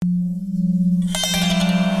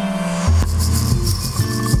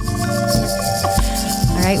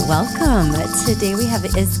welcome. Today we have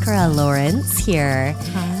Iskra Lawrence here.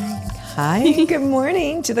 Hi, good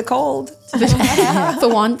morning to the cold. For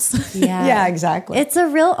once. Yeah, exactly. It's a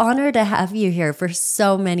real honor to have you here for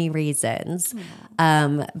so many reasons.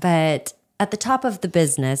 But at the top of the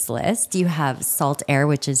business list, you have Salt Air,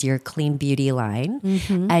 which is your clean beauty line.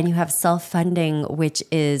 And you have Self-Funding, which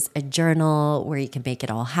is a journal where you can make it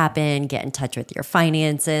all happen, get in touch with your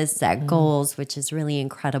finances, set goals, which is really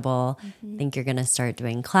incredible. I think you're going to start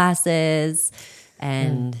doing classes.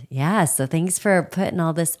 And so thanks for putting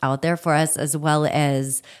all this out there for us, as well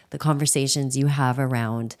as the conversations you have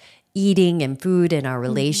around eating and food and our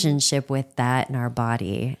relationship with that and our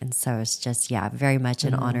body. And so it's just, very much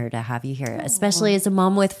an honor to have you here, especially as a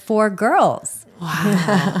mom with 4 girls.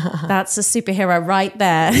 Wow. That's a superhero right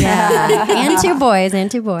there. Yeah. and two boys.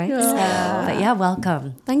 But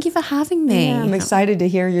welcome. Thank you for having me. Yeah, I'm excited to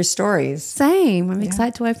hear your stories. Same. I'm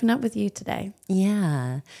excited to open up with you today.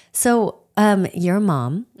 Yeah. So you're a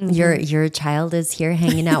mom. Your child is here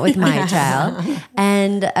hanging out with my child.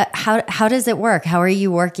 And how does it work? How are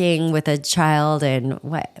you working with a child, and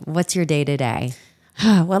what's your day to day?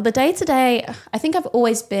 Well, the day to day, I think I've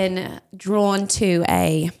always been drawn to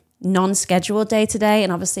a non-scheduled day to day,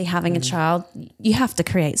 and obviously having a child, you have to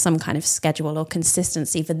create some kind of schedule or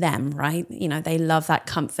consistency for them, right? You know, they love that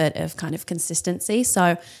comfort of kind of consistency.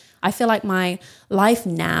 So I feel like my life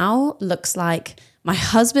now looks like my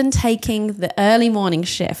husband taking the early morning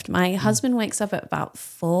shift. My husband wakes up at about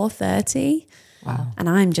 4:30. Wow. And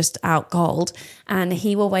I'm just out cold. And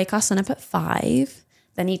he will wake our son up at 5.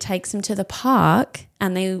 Then he takes him to the park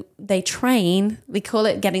and they train. We call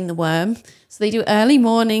it getting the worm. So they do early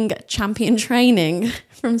morning champion training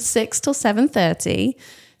from 6 till 7:30.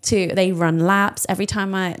 They run laps every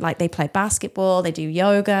time they play basketball, they do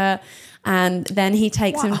yoga. And then he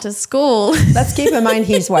takes him to school. Let's keep in mind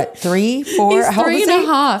he's what, 3, 4? He's How old is 3 and he? a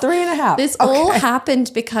half. 3 and a half. This all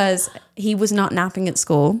happened because he was not napping at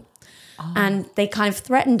school. And they kind of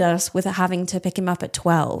threatened us with having to pick him up at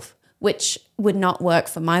 12, which would not work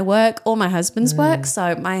for my work or my husband's work.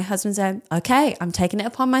 So my husband said, okay, I'm taking it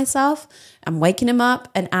upon myself. I'm waking him up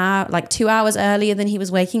an hour, 2 hours earlier than he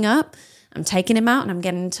was waking up. I'm taking him out and I'm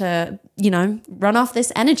getting to, run off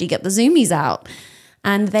this energy, get the zoomies out.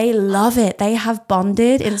 And they love it. They have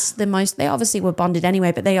bonded. It's they obviously were bonded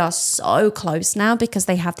anyway, but they are so close now because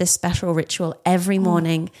they have this special ritual every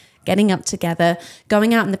morning, getting up together,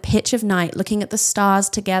 going out in the pitch of night, looking at the stars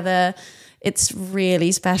together. It's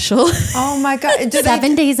really special. Oh my God.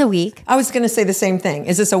 7 days a week. I was going to say the same thing.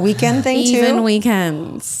 Is this a weekend thing too? Even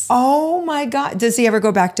weekends. Oh my God. Does he ever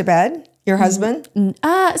go back to bed? Your husband?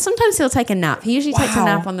 Sometimes he'll take a nap. He usually takes a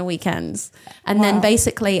nap on the weekends. And then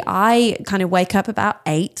basically I kind of wake up about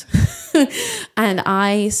 8 and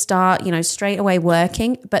I start, straight away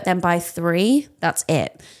working. But then by 3, that's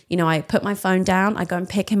it. I put my phone down, I go and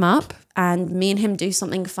pick him up, and me and him do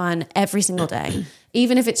something fun every single day.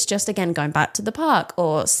 Even if it's just, again, going back to the park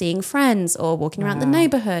or seeing friends or walking around the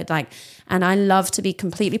neighborhood. And I love to be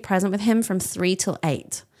completely present with him from 3 till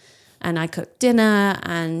 8. And I cook dinner,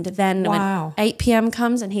 and then when 8 p.m.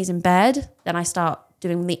 comes and he's in bed, then I start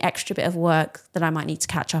doing the extra bit of work that I might need to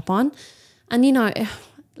catch up on. And,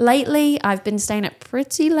 lately I've been staying up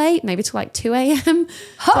pretty late, maybe till 2 a.m.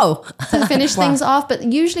 to finish things off. But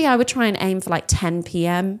usually I would try and aim for 10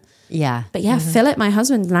 p.m. Yeah. But Philip, my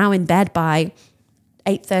husband's now in bed by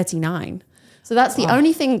 8:39. So that's the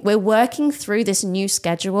only thing. We're working through this new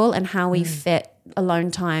schedule and how we fit alone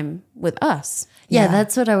time with us. Yeah,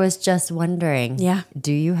 that's what I was just wondering. Yeah.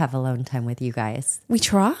 Do you have alone time with you guys? We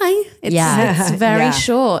try. It's very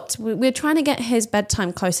short. We're trying to get his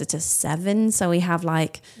bedtime closer to 7. So we have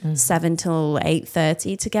 7 till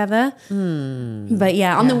 8:30 together. But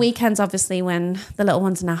on the weekends, obviously, when the little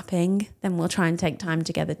one's napping, then we'll try and take time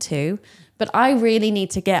together too. But I really need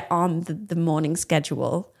to get on the morning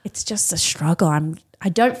schedule. It's just a struggle. I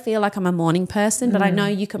don't feel like I'm a morning person, but I know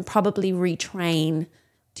you can probably retrain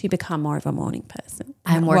to become more of a morning person.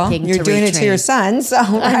 I'm working you're to doing retrain. it to your son, so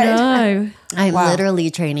I know. I'm literally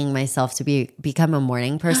training myself to become a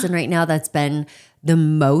morning person right now. That's been the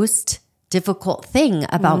most difficult thing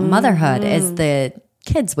about motherhood is the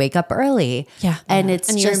kids wake up early. Yeah. And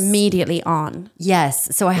you're immediately on.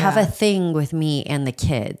 Yes. So I have a thing with me and the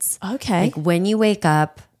kids. Okay. When you wake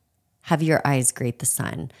up, have your eyes greet the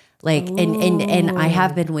sun. And I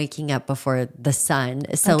have been waking up before the sun.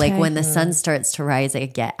 So when the sun starts to rise, I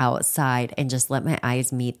get outside and just let my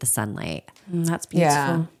eyes meet the sunlight. That's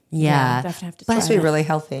beautiful. Yeah. Definitely have to must be really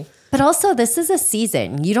healthy. But also, this is a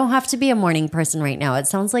season. You don't have to be a morning person right now. It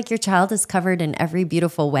sounds like your child is covered in every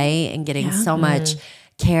beautiful way and getting so much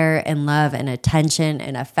care and love and attention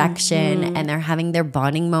and affection, and they're having their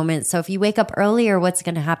bonding moments. So if you wake up earlier, what's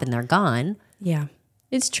going to happen? They're gone. Yeah.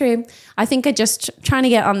 It's true. I think I just trying to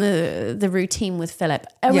get on the routine with Philip.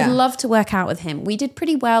 I would love to work out with him. We did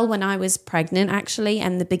pretty well when I was pregnant, actually,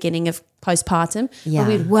 and the beginning of postpartum. Yeah.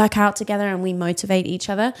 Where we'd work out together and we motivate each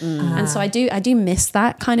other. And so I do miss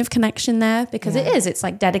that kind of connection there, because it's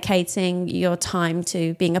like dedicating your time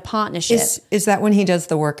to being a partnership. Is that when he does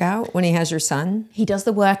the workout, when he has your son? He does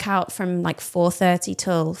the workout from like 4:30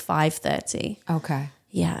 till 5:30. Okay.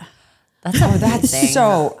 Yeah. That's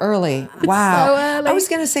so early. Wow. So early. I was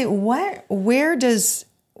going to say, where is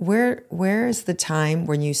the time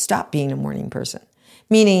when you stop being a morning person?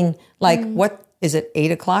 Meaning, like, what is it?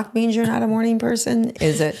 8 o'clock means you're not a morning person?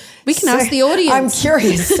 Is it? We can ask the audience. I'm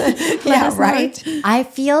curious. Yeah, right. I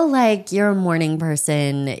feel like you're a morning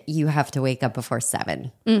person. You have to wake up before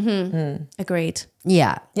 7. Agreed.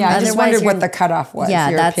 Yeah. Yeah, I just wondered what the cutoff was,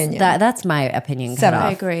 your opinion. That's my opinion. 7. Cutoff.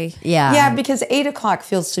 I agree. Yeah. Yeah, because 8 o'clock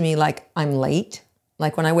feels to me like I'm late.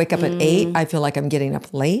 Like when I wake up at 8, I feel like I'm getting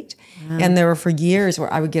up late. And there were for years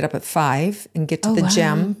where I would get up at 5 and get to the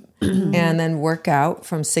gym and then work out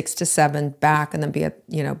from 6 to 7 back and then be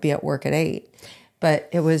at work at 8. But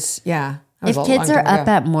it was, If kids are up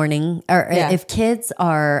at morning, or if kids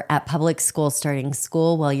are at public school starting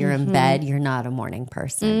school while you're in bed, you're not a morning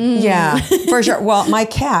person. Yeah, for sure. Well, my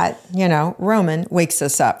cat, Roman, wakes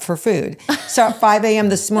us up for food. So at 5 a.m.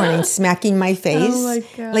 this morning, smacking my face. Oh my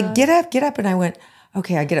God. Like, get up. And I went,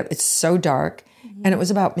 okay, I get up. It's so dark. And it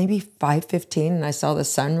was about maybe 5:15 and I saw the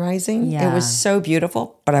sun rising. Yeah. It was so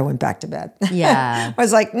beautiful, but I went back to bed. Yeah. I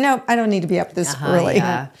was like, no, I don't need to be up this early.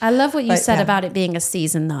 Yeah. I love what you But, said yeah. about it being a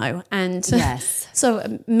season, though. And Yes.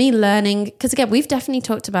 so me learning, because again, we've definitely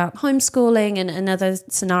talked about homeschooling and other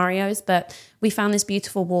scenarios, but we found this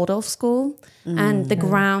beautiful Waldorf school and the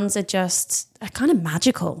grounds are just kind of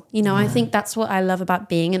magical. I think that's what I love about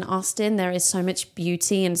being in Austin. There is so much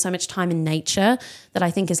beauty and so much time in nature that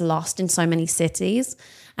I think is lost in so many cities.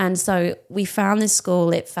 And so we found this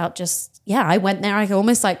school. It felt just, I went there. I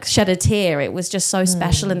almost like shed a tear. It was just so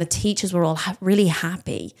special. And the teachers were all really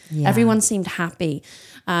happy. Yeah. Everyone seemed happy.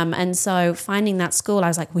 And so finding that school, I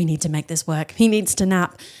was like, we need to make this work. He needs to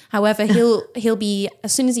nap. However, he'll be,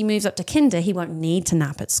 as soon as he moves up to kinder, he won't need to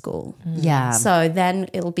nap at school. Yeah. So then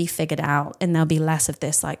it'll be figured out and there'll be less of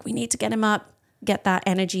this, like, we need to get him up, get that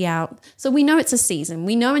energy out. So we know it's a season.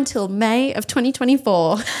 We know until May of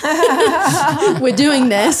 2024, we're doing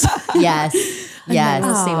this. Yes. And Yes. then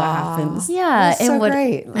we'll see what happens. Yeah, That's so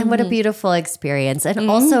great. And what a beautiful experience. And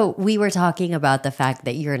also, we were talking about the fact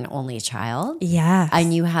that you're an only child. Yes.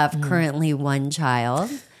 And you have currently one child.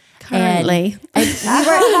 Currently.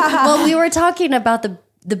 And we were talking about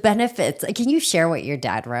the benefits. Can you share what your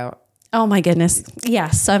dad wrote? Oh my goodness. Yeah.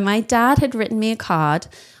 So my dad had written me a card.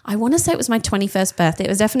 I want to say it was my 21st birthday. It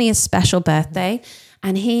was definitely a special birthday.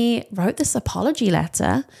 And he wrote this apology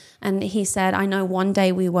letter. And he said, I know one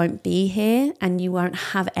day we won't be here and you won't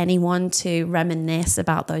have anyone to reminisce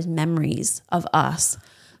about those memories of us.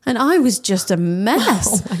 And I was just a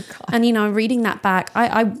mess. Oh my God. And, reading that back,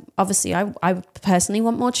 I obviously personally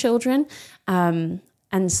want more children. And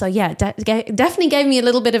so, definitely gave me a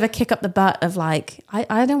little bit of a kick up the butt of like,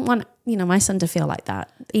 I don't want, my son to feel like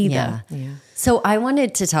that either. Yeah. So I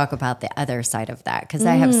wanted to talk about the other side of that because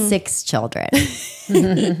I have 6 children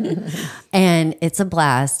and it's a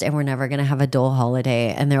blast and we're never going to have a dull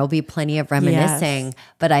holiday and there will be plenty of reminiscing. Yes.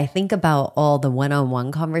 But I think about all the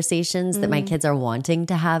one-on-one conversations that my kids are wanting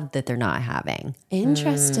to have that they're not having.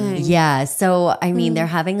 Interesting. Yeah. So, I mean, they're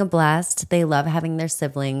having a blast. They love having their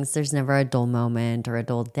siblings. There's never a dull moment or a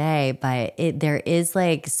dull day, but there is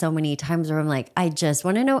like so many times where I'm like, I just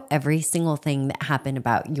want to know every single thing that happened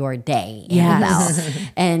about your day. Yes.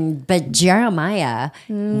 But Jeremiah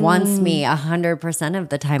wants me 100% of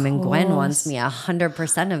the time, and Gwen wants me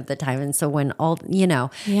 100% of the time. And so when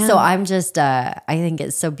so I'm just, I think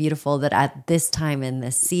it's so beautiful that at this time in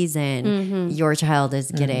this season, your child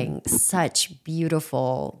is getting such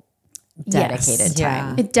beautiful, dedicated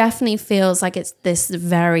time. It definitely feels like it's this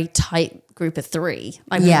very tight group of 3,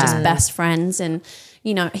 like we're just best friends. And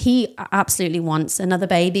he absolutely wants another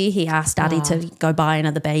baby. He asked Daddy to go buy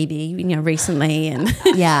another baby, recently. And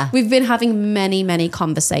we've been having many, many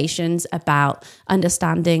conversations about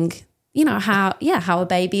understanding, how a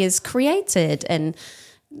baby is created. And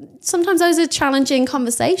sometimes those are challenging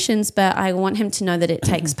conversations, but I want him to know that it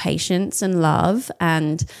takes patience and love.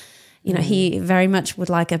 And he very much would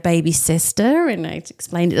like a baby sister, and I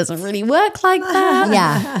explained it doesn't really work like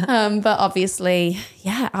that. But obviously,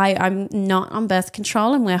 I'm not on birth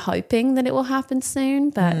control, and we're hoping that it will happen soon.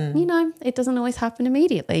 But it doesn't always happen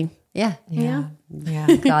immediately. Yeah. Yeah.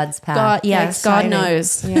 God's path. God, yes, God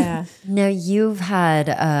knows. Yeah. Now, you've had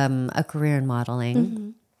a career in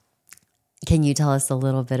modeling. Can you tell us a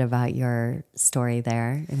little bit about your story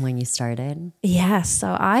there and when you started? Yes.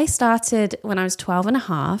 So I started when I was 12 and a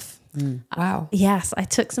half. Wow. Yes. I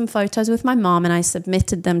took some photos with my mom and I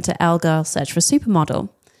submitted them to Elle Girl Search for Supermodel.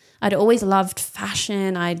 I'd always loved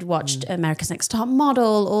fashion. I'd watched America's Next Top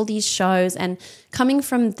Model, all these shows. And coming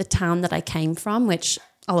from the town that I came from, which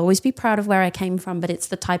I'll always be proud of where I came from, but it's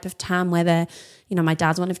the type of town where my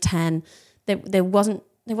dad's one of 10. There wasn't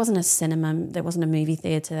a cinema, there wasn't a movie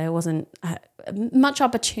theater, there wasn't much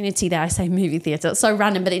opportunity there. I say movie theater, it's so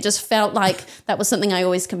random, but it just felt like that was something I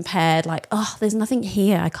always compared, like, oh, there's nothing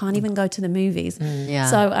here. I can't even go to the movies.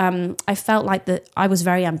 So I felt like that I was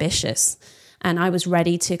very ambitious and I was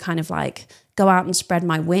ready to kind of like go out and spread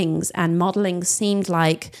my wings, and modeling seemed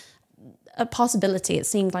like a possibility. It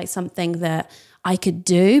seemed like something that I could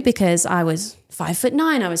do because I was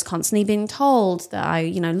 5'9". I was constantly being told that I,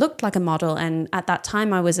 looked like a model. And at that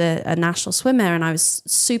time I was a national swimmer and I was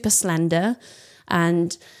super slender.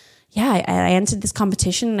 And I entered this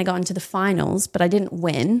competition and I got into the finals, but I didn't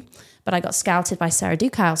win. But I got scouted by Sarah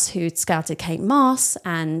Dukehouse, who scouted Kate Moss,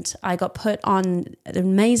 and I got put on an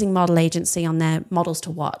amazing model agency on their models to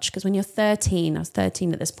watch. Because when you're 13, I was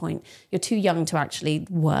 13 at this point, you're too young to actually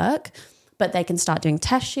work. But they can start doing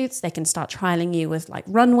test shoots. They can start trialing you with like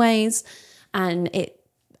runways. And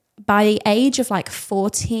by the age of like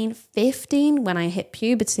 14, 15, when I hit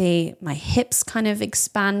puberty, my hips kind of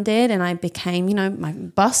expanded and I became, my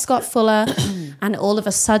bust got fuller. And all of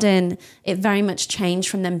a sudden, it very much changed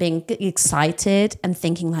from them being excited and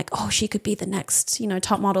thinking like, oh, she could be the next,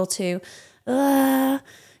 top model to,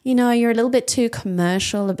 you're a little bit too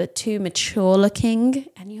commercial, a bit too mature looking,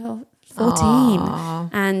 and you're 14. Aww.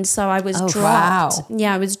 And so I was dropped. Wow.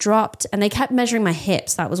 Yeah, I was dropped. And they kept measuring my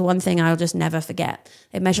hips. That was one thing I'll just never forget.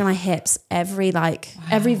 They measure my hips every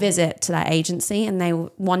visit to that agency. And they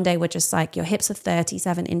one day were just like, your hips are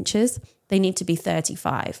 37 inches. They need to be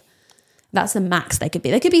 35. That's the max they could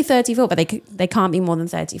be. They could be 34, but they can't be more than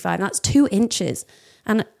 35. And that's 2 inches.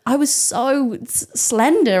 And I was so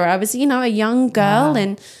slender. I was, a young girl,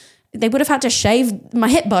 and they would have had to shave my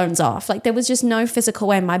hip bones off. Like there was just no physical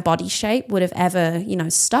way my body shape would have ever,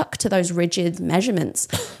 stuck to those rigid measurements.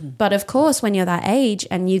 But of course, when you're that age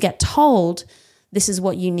and you get told this is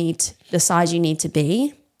what you need, the size you need to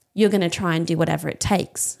be, you're going to try and do whatever it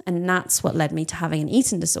takes. And that's what led me to having an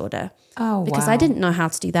eating disorder. Oh, because I didn't know how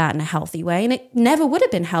to do that in a healthy way. And it never would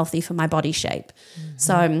have been healthy for my body shape.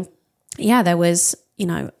 So there was,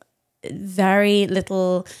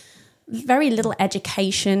 very little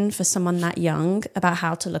education for someone that young about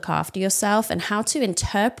how to look after yourself and how to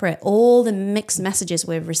interpret all the mixed messages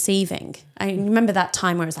we're receiving. I remember that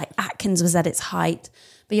time where it was like Atkins was at its height.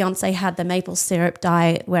 Beyonce had the maple syrup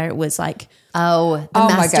diet where it was like, the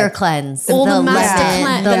master cleanse. All the master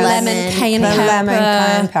lemon, cleanse, the lemon, cayenne pepper.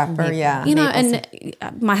 Lemon, cayenne pepper, yeah.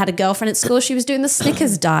 I had a girlfriend at school, she was doing the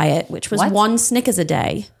Snickers diet, which was 1 Snickers a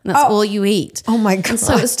day. And that's all you eat. Oh my God. And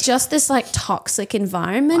so it was just this like toxic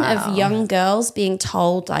environment of young girls being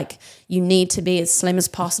told like, you need to be as slim as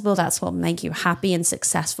possible. That's what will make you happy and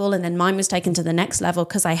successful. And then mine was taken to the next level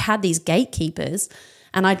because I had these gatekeepers.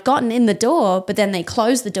 And I'd gotten in the door, but then they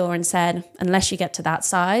closed the door and said, unless you get to that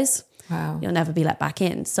size, you'll never be let back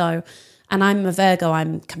in. So, and I'm a Virgo,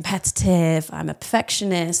 I'm competitive, I'm a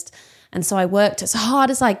perfectionist. And so I worked as hard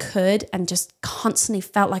as I could and just constantly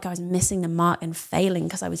felt like I was missing the mark and failing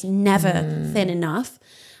because I was never thin enough.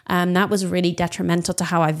 That was really detrimental to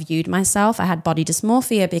how I viewed myself. I had body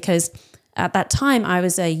dysmorphia because at that time I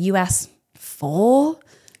was a US 4,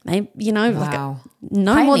 maybe,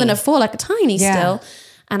 Tiny. more than a 4, like a tiny still.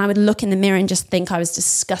 And I would look in the mirror and just think I was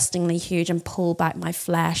disgustingly huge and pull back my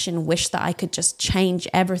flesh and wish that I could just change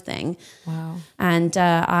everything. Wow. And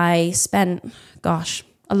I spent,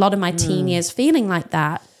 a lot of my teen years feeling like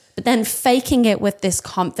that, but then faking it with this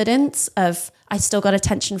confidence of I still got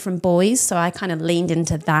attention from boys. So I kind of leaned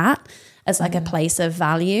into that as like a place of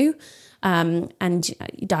value. And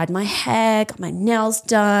dyed my hair, got my nails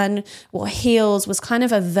done, wore heels, was kind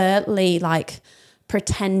of overtly like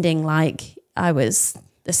pretending like I was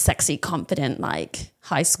the sexy, confident, like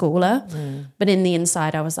high schooler. But in the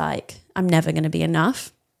inside, I was like, I'm never going to be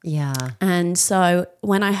enough. Yeah. And so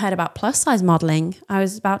when I heard about plus size modeling, I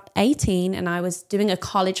was about 18 and I was doing a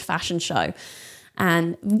college fashion show.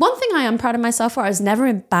 And one thing I am proud of myself for, I was never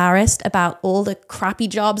embarrassed about all the crappy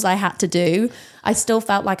jobs I had to do. I still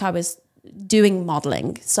felt like I was doing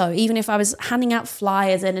modeling. So even if I was handing out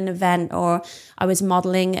flyers at an event or I was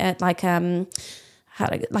modeling at like a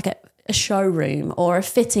a showroom or a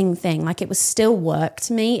fitting thing. Like it was still work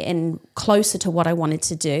to me and closer to what I wanted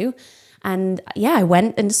to do. And yeah, I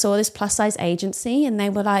went and saw this plus size agency and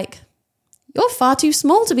they were like, you're far too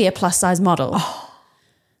small to be a plus size model. Oh.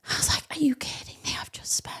 I was like, are you kidding me? I've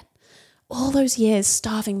just spent all those years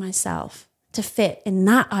starving myself to fit in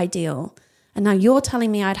that ideal. And now you're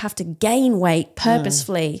telling me I'd have to gain weight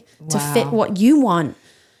purposefully to fit what you want.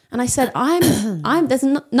 And I said, there's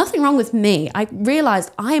nothing wrong with me. I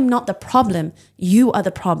realized I am not the problem. You are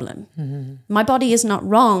the problem. Mm-hmm. My body is not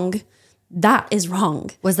wrong. That is wrong.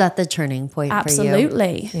 Was that the turning point for you?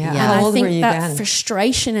 Absolutely. Yeah. And How old I think were you that then?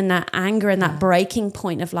 frustration and that anger and that breaking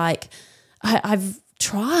point of like, I've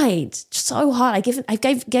tried so hard. I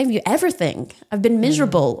gave you everything. I've been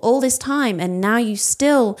miserable all this time. And now you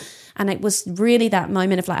still, and it was really that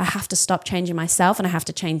moment of like, I have to stop changing myself and I have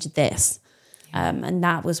to change this. And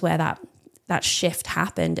that was where that shift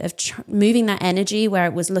happened of moving that energy where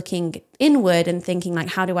it was looking inward and thinking like,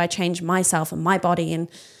 how do I change myself and my body? And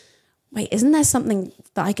wait, isn't there something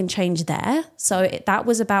that I can change there? So that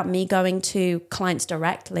was about me going to clients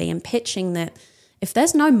directly and pitching that if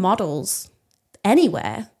there's no models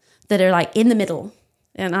anywhere that are like in the middle,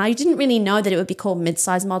 and I didn't really know that it would be called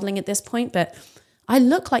mid-size modeling at this point, but I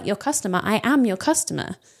look like your customer. I am your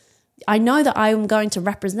customer. I know that I am going to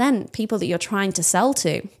represent people that you're trying to sell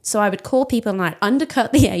to. So I would call people and I'd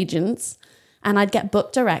undercut the agents and I'd get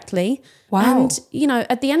booked directly. Wow. And, you know,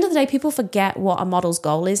 at the end of the day, people forget what a model's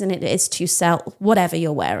goal is, and it is to sell whatever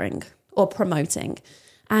you're wearing or promoting.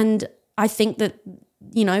 And I think that,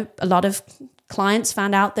 you know, a lot of clients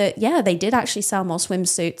found out that, yeah, they did actually sell more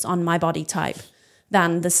swimsuits on my body type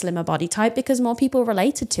than the slimmer body type because more people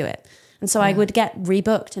related to it. And so I would get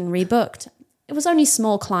rebooked and rebooked. It was only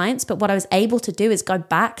small clients, but what I was able to do is go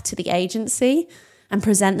back to the agency and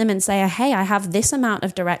present them and say, hey, I have this amount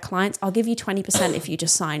of direct clients. I'll give you 20% if you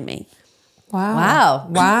just sign me. Wow.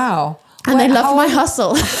 Wow. And they loved my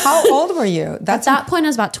hustle. How old were you? At that point, I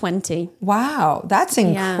was about 20. Wow. That's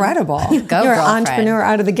incredible. Go, You're an girlfriend. entrepreneur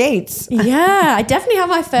out of the gates. Yeah, I definitely had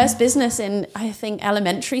my first business in, I think,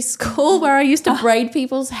 elementary school where I used to braid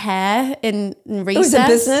people's hair in recess. It was a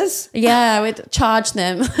business? Yeah, I would charge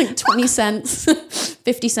them like 20 cents,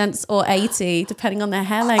 50 cents or 80, depending on their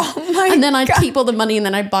hair length. And then I'd keep all the money and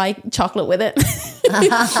then I'd buy chocolate with it.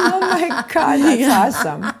 Oh my God, that's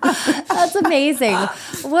awesome. That's amazing.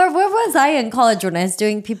 Where was I in college when I was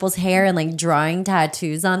doing people's hair and like drawing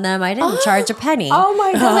tattoos on them? I didn't charge a penny. Oh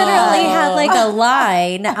my God. I literally had like a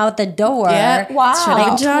line out the door. Yeah. Wow.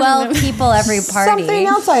 Like 12 people every party. Something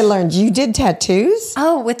else I learned. You did tattoos?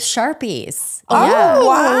 Oh, with Sharpies. Oh, Yeah.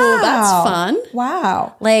 wow. That's fun.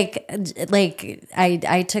 Wow. Like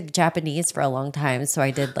I took Japanese for a long time, so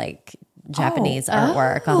I did like Japanese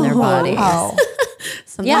artwork on their bodies. Wow.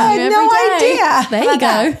 Something I new had every no day. idea. There you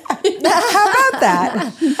go. How about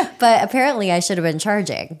that? But apparently I should have been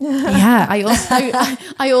charging. Yeah,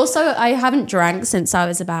 I haven't drank since I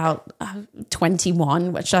was about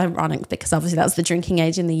 21, which is ironic because obviously that's the drinking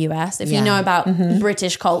age in the US. If you know about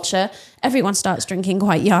British culture, everyone starts drinking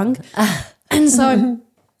quite young. And so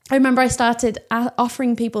I remember I started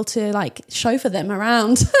offering people to like chauffeur them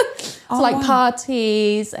around to like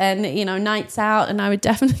parties and, you know, nights out. And I would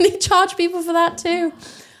definitely charge people for that too.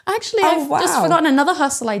 Actually, I've just forgotten another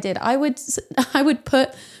hustle I did. I would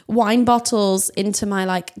put wine bottles into my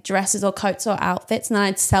like dresses or coats or outfits and then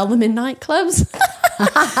I'd sell them in nightclubs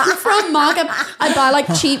from markup. I'd buy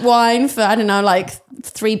like cheap wine for, I don't know, like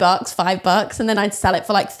 $3, $5, and then I'd sell it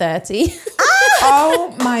for like 30.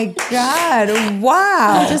 Oh my God.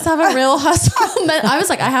 Wow. Just have a real hustle. But I was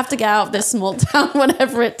like, I have to get out of this small town,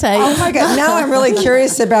 whatever it takes. Oh my God. Now I'm really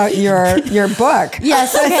curious about your book.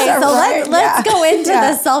 Yes. Okay. So right? let's go into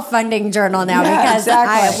the self-funding journal now because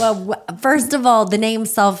first of all, the name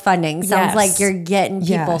self-funding sounds like you're getting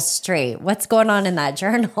people straight. What's going on in that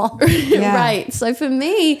journal? Right. So for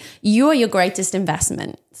me, you are your greatest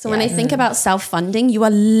investment. So when I think about self-funding, you are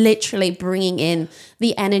literally bringing in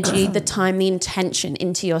the energy, the time, the intention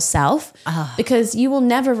into yourself because you will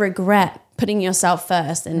never regret putting yourself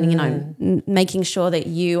first and, you know, making sure that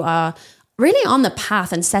you are really on the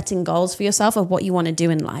path and setting goals for yourself of what you want to do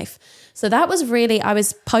in life. So that was really, I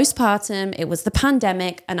was postpartum, it was the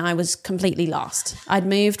pandemic, and I was completely lost. I'd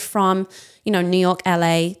moved from, you know, New York,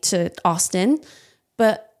 LA to Austin,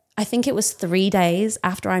 but I think it was 3 days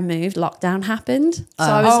after I moved, lockdown happened. So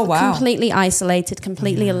I was completely isolated,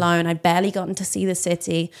 completely alone. I'd barely gotten to see the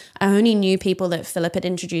city. I only knew people that Philip had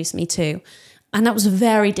introduced me to. And that was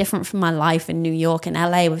very different from my life in New York and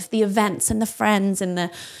LA with the events and the friends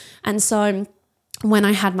and so when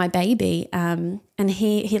I had my baby, and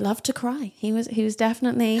he loved to cry. He was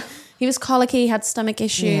colicky, had stomach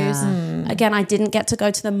issues. Again, I didn't get to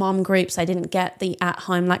go to the mom groups. I didn't get the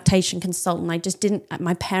at-home lactation consultant. I just didn't.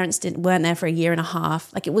 My parents weren't there for a year and a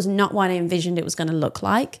half. Like, it was not what I envisioned it was going to look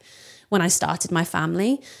like when I started my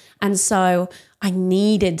family. And so I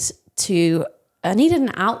needed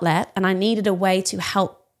an outlet, and I needed a way to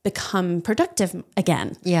help become productive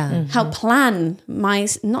again. Help plan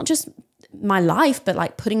not just my life, but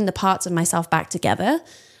like putting the parts of myself back together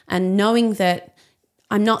and knowing that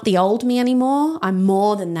I'm not the old me anymore. I'm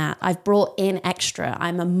more than that. I've brought in extra.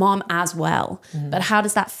 I'm a mom as well. But how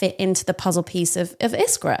does that fit into the puzzle piece of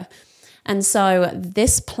Iskra? And so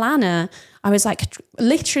this planner, I was like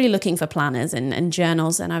literally looking for planners and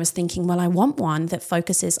journals. And I was thinking, well, I want one that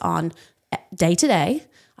focuses on day to day.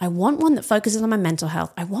 I want one that focuses on my mental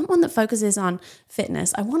health. I want one that focuses on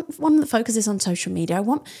fitness. I want one that focuses on social media.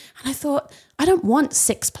 And I thought, I don't want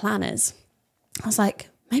 6 planners. I was like,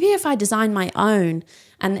 maybe if I design my own,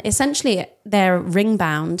 and essentially they're ring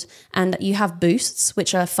bound, and you have boosts,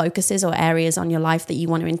 which are focuses or areas on your life that you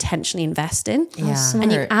want to intentionally invest in.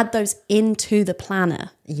 And you add those into the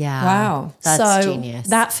planner. Wow. That's genius.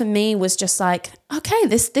 That for me was just like, okay,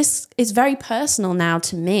 this is very personal now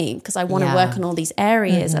to me, because I want to work on all these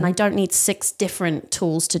areas and I don't need 6 different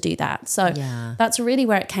tools to do that. So that's really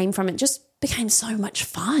where it came from. It just became so much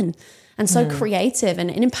fun and so creative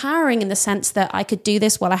and empowering, in the sense that I could do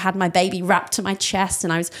this while I had my baby wrapped to my chest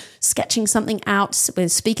and I was sketching something out,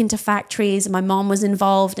 with speaking to factories, and my mom was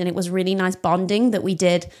involved, and it was really nice bonding that we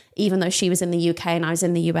did, even though she was in the UK and I was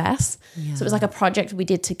in the US. So it was like a project we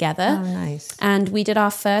did together. Oh, nice. And we did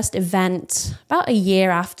our first event about a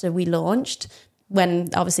year after we launched, when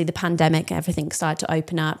obviously the pandemic, everything started to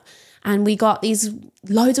open up. And we got these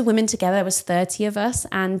loads of women together. There was 30 of us,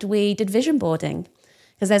 and we did vision boarding,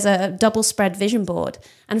 because there's a double spread vision board.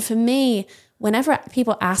 And for me, whenever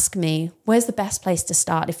people ask me, where's the best place to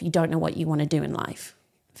start if you don't know what you want to do in life?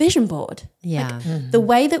 Vision board. The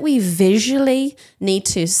way that we visually need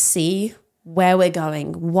to see where we're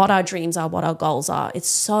going, what our dreams are, what our goals are, it's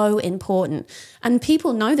so important. And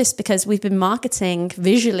people know this because we've been marketing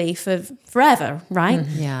visually for forever, right?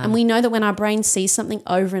 And we know that when our brain sees something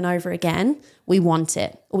over and over again, we want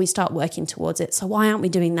it, or we start working towards it. So why aren't we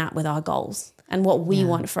doing that with our goals and what we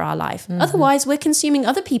want for our life? Otherwise, we're consuming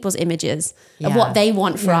other people's images of what they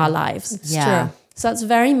want for our lives. It's true. So that's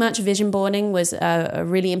very much, vision boarding was a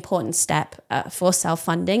really important step for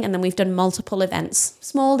self-funding. And then we've done multiple events,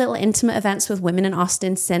 small little intimate events with women in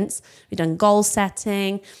Austin since. We've done goal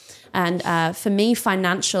setting. And for me,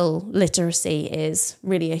 financial literacy is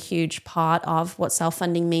really a huge part of what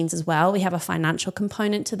self-funding means as well. We have a financial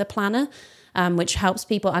component to the planner, which helps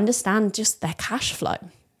people understand just their cash flow.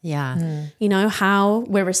 You know, how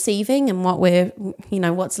we're receiving and what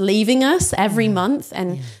what's leaving us every month,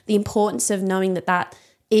 and the importance of knowing that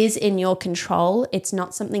is in your control. It's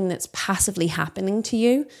not something that's passively happening to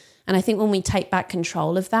you. And I think when we take back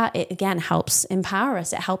control of that, it again helps empower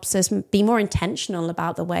us. It helps us be more intentional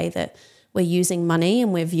about the way that we're using money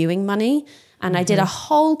and we're viewing money. And I did a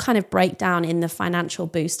whole kind of breakdown in the financial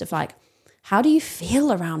boost of like, how do you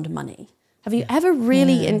feel around money? Have you ever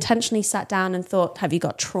really intentionally sat down and thought, have you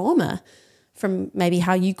got trauma from maybe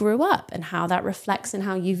how you grew up and how that reflects in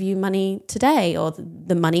how you view money today, or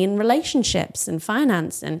the money in relationships and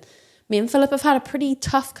finance? And me and Philip have had a pretty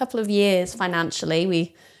tough couple of years financially.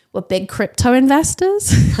 We were big crypto investors.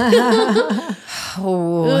 Didn't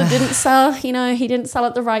sell, he didn't sell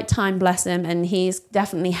at the right time, bless him. And he's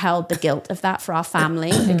definitely held the guilt of that for our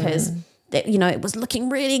family, because, it was looking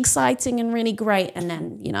really exciting and really great. And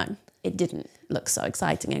then, it didn't look so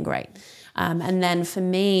exciting and great. And then for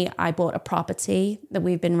me, I bought a property that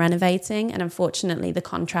we've been renovating, and unfortunately the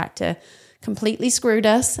contractor completely screwed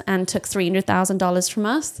us and took $300,000 from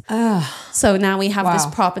us. So now we have this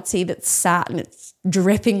property that's sat and it's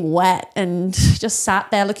dripping wet and just sat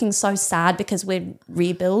there looking so sad because we're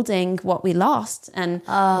rebuilding what we lost. And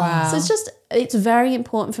so it's very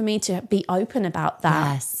important for me to be open about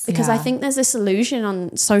that, because I think there's this illusion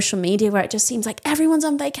on social media where it just seems like everyone's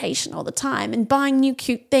on vacation all the time and buying new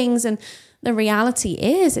cute things. And the reality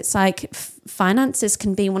is, it's like finances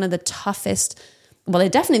can be one of the toughest, they're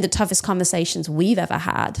definitely the toughest conversations we've ever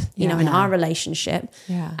had, in our relationship.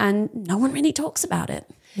 And no one really talks about it.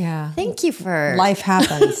 Thank you for life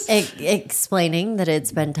happens. Explaining that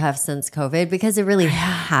it's been tough since COVID, because it really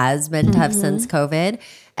has been tough since COVID.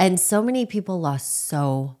 And so many people lost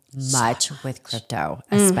so much with crypto,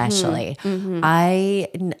 especially.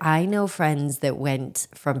 I know friends that went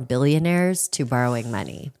from billionaires to borrowing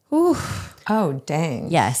money. Oh,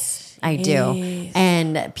 dang. Yes. I do.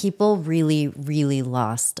 And people really, really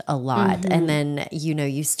lost a lot. And then,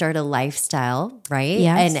 you start a lifestyle, right?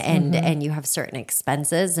 Yes. And you have certain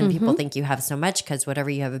expenses and people think you have so much because whatever,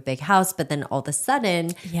 you have a big house, but then all of a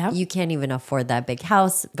sudden you can't even afford that big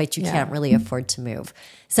house, but you can't really afford to move.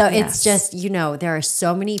 So it's just, there are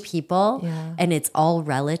so many people and it's all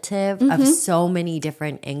relative of so many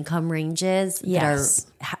different income ranges that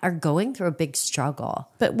are going through a big struggle.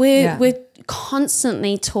 But we're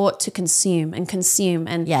constantly taught to consume and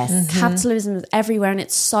capitalism is everywhere, and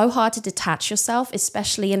it's so hard to detach yourself,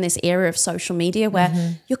 especially in this era of social media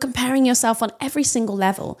where you're comparing yourself on every single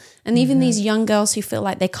level. And even these young girls who feel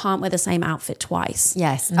like they can't wear the same outfit twice.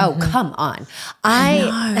 Yes. Oh, come on.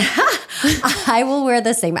 I will wear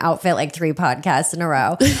the same outfit like 3 podcasts in a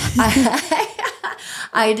row.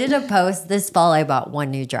 I did a post this fall. I bought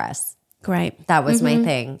one new dress. Great. That was my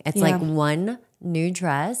thing. It's like one new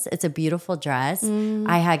dress. It's a beautiful dress.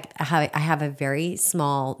 I have a very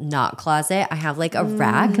small knot closet. I have like a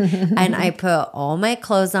rack and I put all my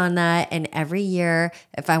clothes on that. And every year,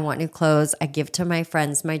 if I want new clothes, I give to my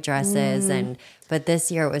friends my dresses. But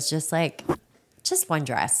this year it was just like, just one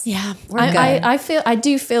dress. Yeah. We're good. I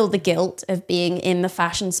do feel the guilt of being in the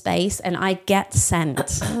fashion space, and I get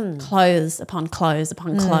sent clothes upon clothes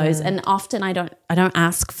upon clothes. And often I don't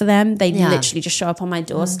ask for them. They literally just show up on my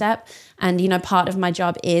doorstep. And, part of my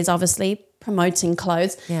job is obviously promoting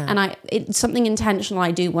clothes. Yeah. And it's something intentional I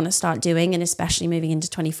do want to start doing, and especially moving into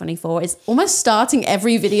 2024 is almost starting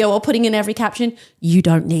every video or putting in every caption, you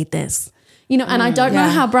don't need this. And I don't know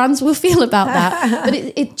how brands will feel about that, but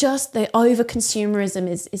it just, the over consumerism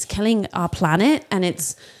is killing our planet. And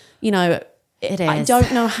it's, it is. I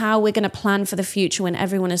don't know how we're going to plan for the future when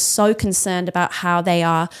everyone is so concerned about how they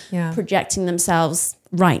are projecting themselves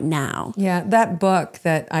right now. Yeah, that book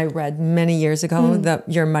that I read many years ago,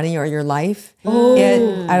 Your Money or Your Life. I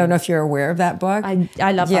don't know if you're aware of that book.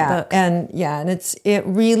 I love that book. And it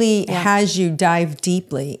really has you dive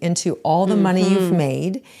deeply into all the money you've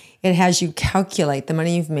made. It has you calculate the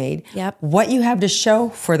money you've made, what you have to show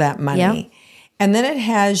for that money. And then it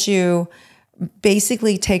has you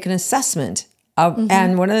basically take an assessment of,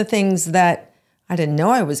 and one of the things that I didn't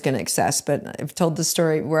know I was going to assess, but I've told the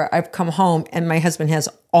story where I've come home and my husband has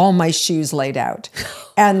all my shoes laid out.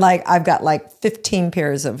 And I've got 15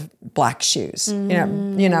 pairs of black shoes,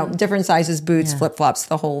 different sizes, boots, flip-flops,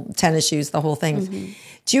 the whole tennis shoes, the whole thing.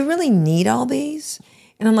 Do you really need all these?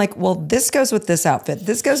 And I'm like, well, this goes with this outfit.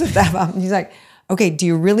 This goes with that outfit. He's like, okay, do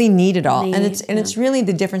you really need it all? And it's really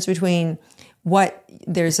the difference between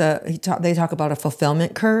they talk about a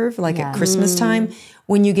fulfillment curve, at Christmas time,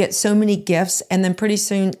 when you get so many gifts and then pretty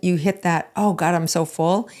soon you hit that, oh God, I'm so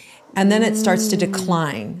full. And then it starts to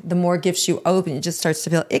decline. The more gifts you open, it just starts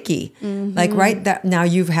to feel icky. That now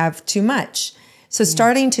you have too much. So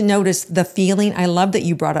starting to notice the feeling, I love that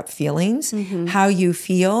you brought up feelings, how you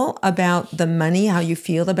feel about the money, how you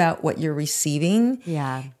feel about what you're receiving.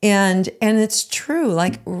 Yeah. And it's true.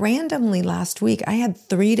 Randomly last week, I had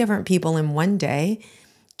 3 different people in one day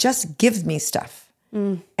just give me stuff.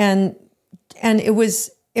 And it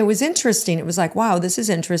was interesting. It was like, wow, this is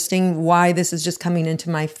interesting, why this is just coming into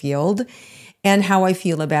my field and how I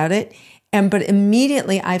feel about it. But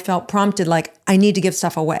immediately I felt prompted, I need to give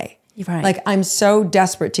stuff away. Right. I'm so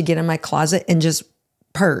desperate to get in my closet and just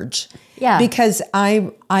purge. Yeah. Because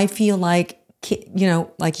I feel like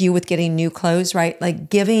you with getting new clothes, right?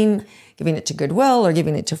 Giving it to Goodwill or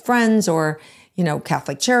giving it to friends or,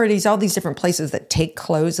 Catholic Charities, all these different places that take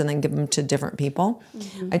clothes and then give them to different people.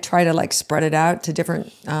 I try to spread it out to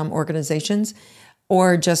different organizations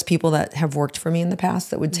or just people that have worked for me in the past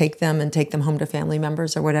that would take them and take them home to family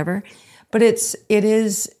members or whatever. But it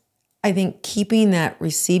is, I think, keeping that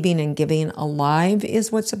receiving and giving alive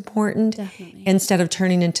is what's important. Definitely. Instead of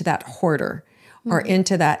turning into that hoarder or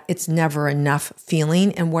into that it's never enough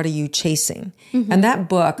feeling. And what are you chasing? And that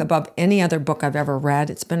book, above any other book I've ever read,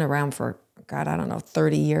 it's been around for,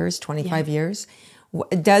 30 years, 25 years,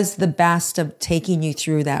 it does the best of taking you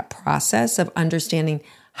through that process of understanding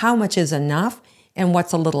how much is enough and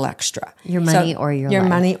what's a little extra. Your money or your life. Your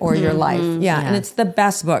money or your life. Yeah. And it's the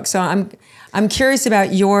best book. So I'm curious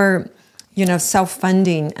about your,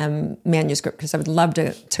 self-funding manuscript, because I would love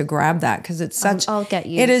to grab that, because it's such. I'll get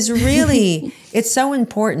you. It is really, it's so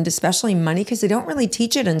important, especially money, because they don't really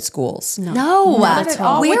teach it in schools. No, not at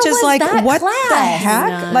all. Which is what class? The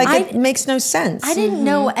heck? No. It makes no sense. I didn't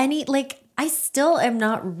know any. I still am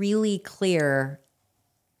not really clear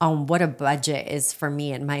on what a budget is for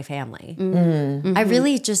me and my family. I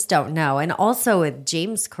really just don't know. And also with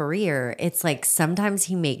James' career, it's like sometimes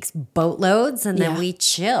he makes boatloads and then we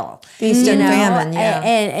chill. Feast and famine,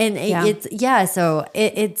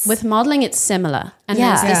 it's with modeling, it's similar. And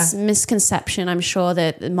there's this misconception, I'm sure,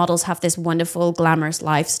 that models have this wonderful, glamorous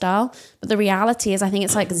lifestyle. But the reality is, I think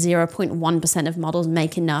it's like 0.1% of models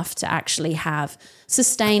make enough to actually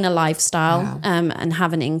sustain a lifestyle and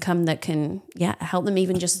have an income that can help them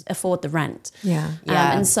even just afford the rent.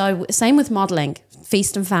 And so same with modeling,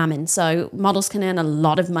 feast and famine. So models can earn a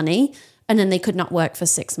lot of money and then they could not work for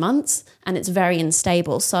 6 months and it's very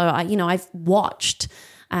unstable. So I've watched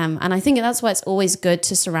and I think that's why it's always good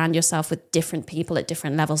to surround yourself with different people at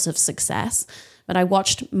different levels of success. But I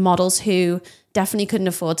watched models who definitely couldn't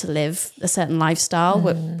afford to live a certain lifestyle,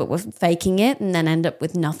 but were faking it and then end up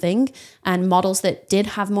with nothing. And models that did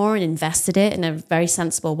have more and invested it in a very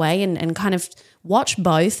sensible way and kind of watched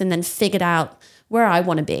both and then figured out where I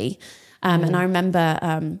want to be. And I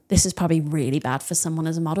remember, this is probably really bad for someone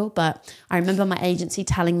as a model, but I remember my agency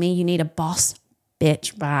telling me you need a boss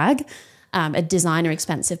bitch bag. A designer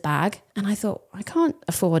expensive bag. And I thought, I can't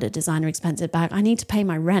afford a designer expensive bag. I need to pay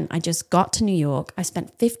my rent. I just got to New York. I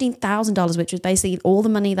spent $15,000, which was basically all the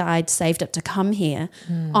money that I'd saved up to come here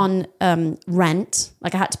on rent.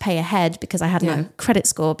 Like I had to pay ahead because I had no credit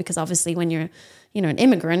score, because obviously when you're, an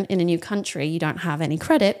immigrant in a new country, you don't have any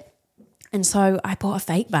credit. And so I bought a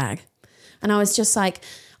fake bag. And I was just like,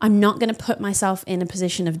 I'm not going to put myself in a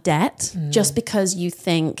position of debt just because you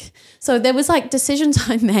think. So there was like decisions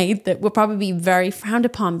I made that were probably very frowned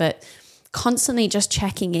upon, but constantly just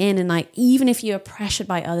checking in. And like, even if you're pressured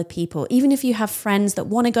by other people, even if you have friends that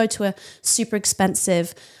want to go to a super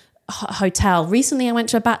expensive hotel. Recently, I went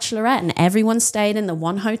to a bachelorette and everyone stayed in the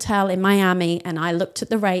one hotel in Miami. And I looked at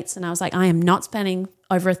the rates and I was like, I am not spending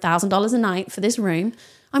over $1,000 a night for this room.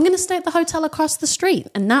 I'm going to stay at the hotel across the street,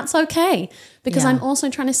 and that's okay because I'm also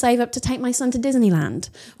trying to save up to take my son to Disneyland,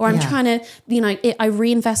 or I'm trying to, I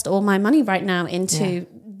reinvest all my money right now into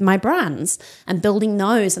my brands and building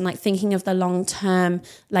those and like thinking of the long-term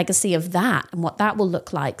legacy of that and what that will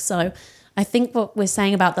look like. So I think what we're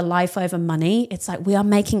saying about the life over money, it's like we are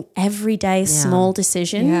making everyday small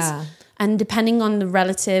decisions and depending on the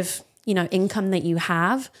relative, income that you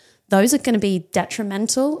have, those are going to be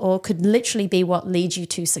detrimental or could literally be what leads you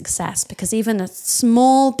to success, because even a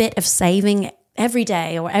small bit of saving every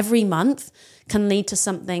day or every month can lead to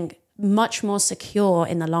something much more secure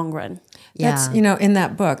in the long run. That's, in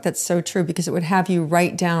that book, that's so true, because it would have you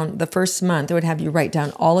write down the first month, it would have you write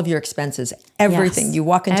down all of your expenses, everything. Yes, you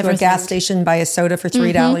walk into a gas station, buy a soda for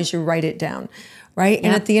 $3, you write it down, right?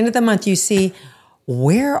 And at the end of the month, you see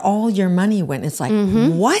where all your money went. It's like,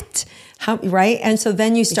 what? How, right? And so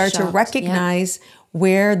then you start to recognize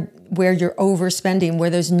where you're overspending,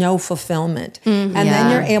 where there's no fulfillment. And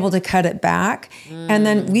then you're able to cut it back. And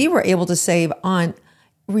then we were able to save on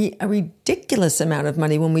a ridiculous amount of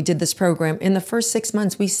money when we did this program. In the first 6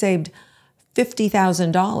 months, we saved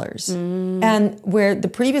 $50,000. And where the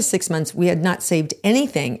previous 6 months, we had not saved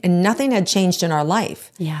anything and nothing had changed in our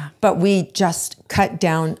life. Yeah. But we just cut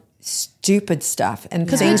down stupid stuff and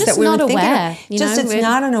things that we were thinking of. It's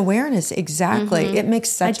not an awareness. Exactly. It makes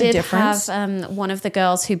such a difference. I did have one of the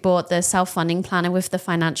girls who bought the self-funding planner with the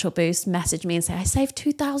financial boost message me and say, I saved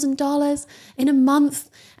 $2,000 in a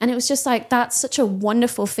month. And it was just like, that's such a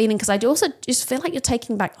wonderful feeling, because I also just feel like you're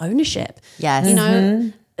taking back ownership.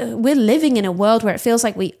 Yes. We're living in a world where it feels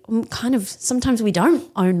like we sometimes we don't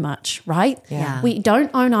own much, right? Yeah. We don't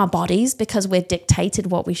own our bodies because we're dictated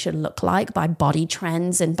what we should look like by body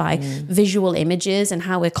trends and by visual images, and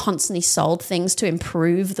how we're constantly sold things to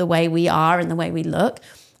improve the way we are and the way we look.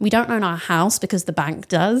 We don't own our house because the bank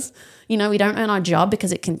does. We don't own our job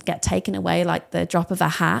because it can get taken away like the drop of a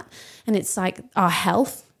hat. And it's like our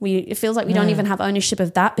health. It feels like we don't even have ownership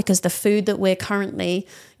of that, because the food that we're currently,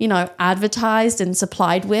 advertised and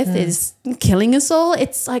supplied with is killing us all.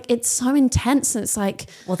 It's like, it's so intense. And it's like,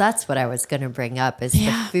 well, that's what I was going to bring up is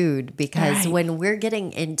the food, because when we're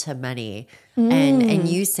getting into money and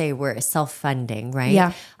you say we're self-funding, right?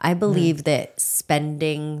 Yeah. I believe that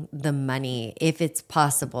spending the money, if it's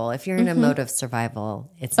possible, if you're in a mode of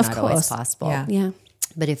survival, it's not always possible. Yeah.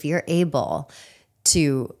 But if you're able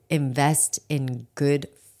to invest in good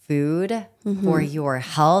food for your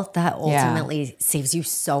health, that ultimately saves you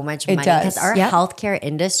so much money, because our healthcare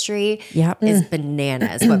industry is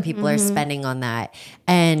bananas what people are spending on that.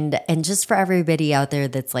 And just for everybody out there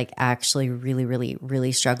that's like actually really, really,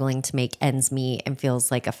 really struggling to make ends meet and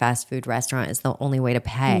feels like a fast food restaurant is the only way to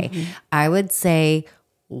pay, I would say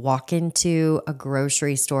walk into a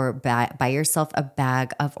grocery store, buy yourself a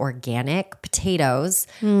bag of organic potatoes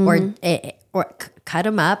or cut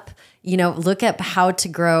them up. Look at how to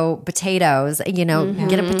grow potatoes, get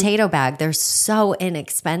a potato bag. They're so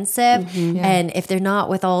inexpensive. And if they're not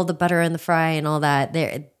with all the butter and the fry and all that,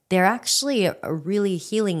 they're actually a really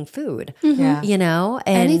healing food, and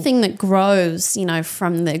anything that grows,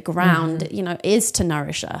 from the ground, is to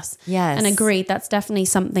nourish us. Yes. And agreed, that's definitely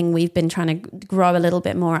something we've been trying to grow a little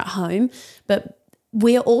bit more at home. But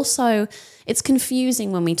we're also, it's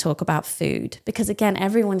confusing when we talk about food because, again,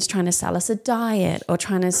 everyone's trying to sell us a diet or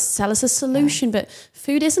trying to sell us a solution, but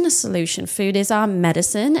food isn't a solution. Food is our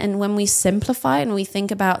medicine. And when we simplify it and we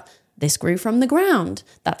think about this grew from the ground,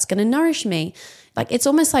 that's going to nourish me. Like, it's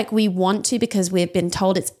almost like we want to because we've been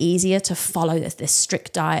told it's easier to follow this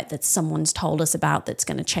strict diet that someone's told us about that's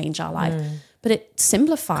going to change our life. But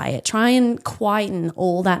simplify it. Try and quieten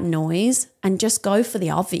all that noise and just go for the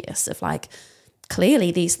obvious of like,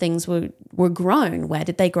 clearly these things were grown. Where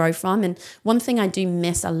did they grow from? And one thing I do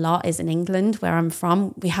miss a lot is in England, where I'm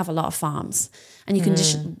from, we have a lot of farms. And you can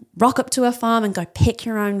just rock up to a farm and go pick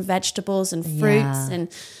your own vegetables and fruits. Yeah.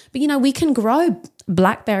 But we can grow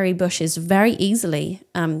blackberry bushes very easily.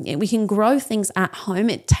 We can grow things at home.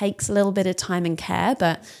 It takes a little bit of time and care,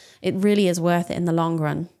 but it really is worth it in the long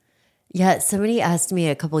run. Yeah, somebody asked me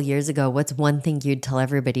a couple years ago, what's one thing you'd tell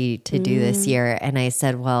everybody to do this year? And I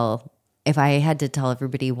said, well, if I had to tell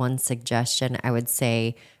everybody one suggestion, I would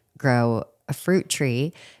say grow a fruit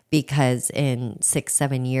tree, because in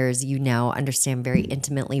 6-7 years, you now understand very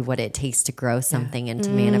intimately what it takes to grow something into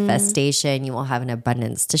manifestation. You will have an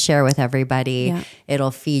abundance to share with everybody. Yeah.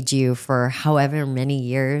 It'll feed you for however many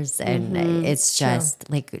years. And it's just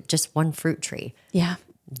just one fruit tree. Yeah.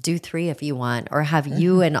 Do 3 if you want, or have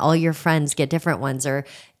you and all your friends get different ones, or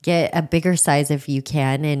get a bigger size if you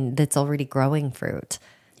can, and that's already growing fruit.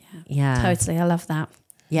 Yeah. Totally. I love that.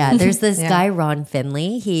 Yeah. There's this guy, Ron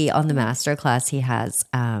Finley. He, on the masterclass, he has,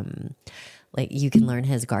 you can learn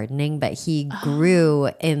his gardening, but he grew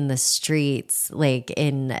in the streets,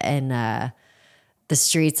 in the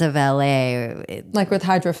streets of LA. Like with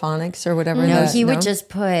hydroponics or whatever. No, he would just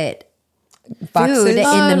put boxes food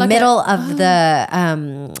in the middle of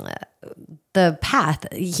the path.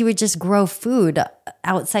 He would just grow food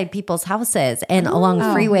outside people's houses and along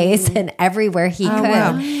freeways and everywhere he could.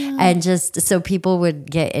 Wow. And just so people would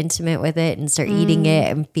get intimate with it and start eating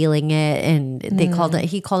it and feeling it. And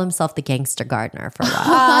he called himself the gangster gardener for a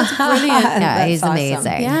while. That's brilliant. Yeah, he's awesome.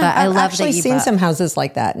 amazing. Yeah. But I love I've actually that seen some houses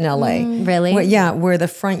like that in LA. Really? Where the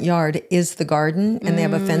front yard is the garden and they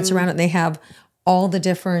have a fence around it. They have all the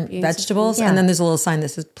different vegetables. Yeah. And then there's a little sign that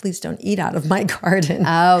says, please don't eat out of my garden.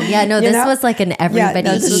 Oh, yeah. No, this was like an everybody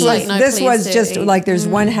this eat. was, No, this please was do just eat. like there's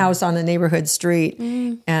one house on a neighborhood street.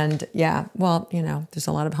 And there's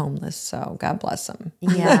a lot of homeless. So God bless them.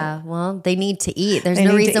 Yeah. Well, they need to eat. There's They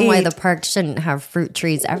no need to reason why eat. the park shouldn't have fruit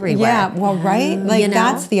trees everywhere. Yeah, well, right? Like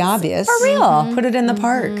that's the obvious. For real. Put it in the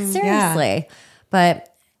park. Seriously. Yeah.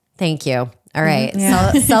 But thank you. All right.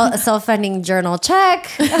 Yeah. Self-funding journal, check.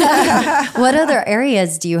 What other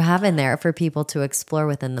areas do you have in there for people to explore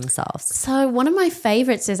within themselves? So one of my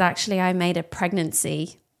favorites is actually I made a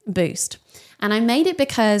pregnancy boost. And I made it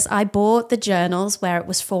because I bought the journals where it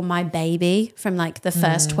was for my baby from like the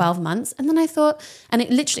first 12 months. And then I thought, and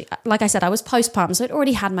it literally, like I said, I was postpartum, so I'd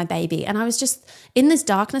already had my baby. And I was just in this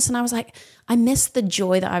darkness and I was like, I missed the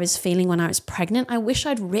joy that I was feeling when I was pregnant. I wish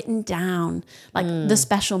I'd written down like the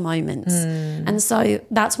special moments. And so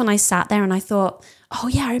that's when I sat there and I thought, oh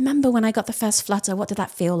yeah, I remember when I got the first flutter, what did that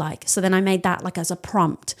feel like? So then I made that like as a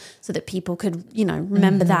prompt so that people could,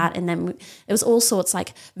 remember that. And then it was all sorts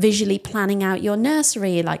like visually planning out your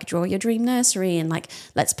nursery, like draw your dream nursery and like,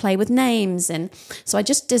 let's play with names. And so I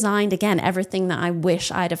just designed again, everything that I wish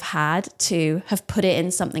I'd have had to have put it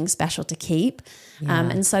in something special to keep.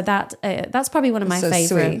 And so that's probably one of my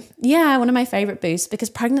favorite. Sweet. Yeah. One of my favorite boosts because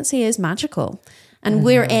pregnancy is magical. And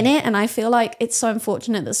we're in it. And I feel like it's so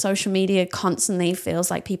unfortunate that social media constantly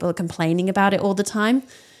feels like people are complaining about it all the time.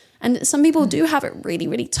 And some people do have it really,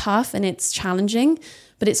 really tough and it's challenging.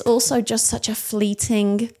 But it's also just such a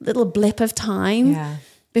fleeting little blip of time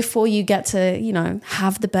before you get to,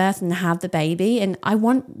 have the birth and have the baby. And I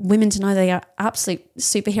want women to know they are absolute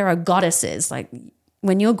superhero goddesses. Like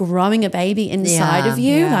when you're growing a baby inside of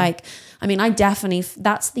you, I definitely,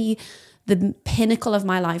 that's the pinnacle of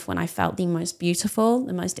my life when I felt the most beautiful,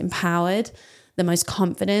 the most empowered, the most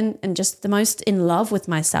confident, and just the most in love with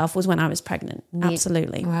myself was when I was pregnant.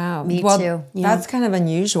 Absolutely. Wow. Me too. That's kind of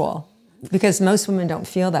unusual because most women don't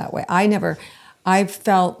feel that way. I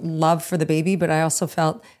felt love for the baby, but I also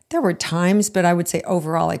felt There were times, but I would say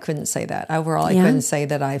overall, I couldn't say that. Overall, I couldn't say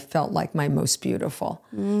that I felt like my most beautiful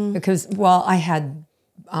because, well, I had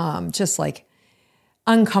just like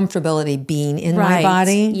uncomfortability being in my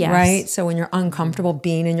body, right? So when you're uncomfortable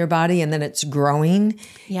being in your body and then it's growing,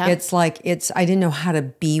 it's like I didn't know how to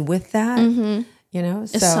be with that. You know,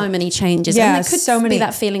 there's so many changes. Yeah, and there could be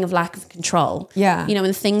that feeling of lack of control. Yeah. You know,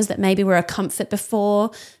 and things that maybe were a comfort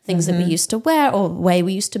before, things that we used to wear or the way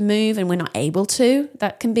we used to move and we're not able to,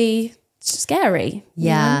 that can be scary.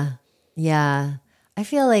 Yeah. Yeah. I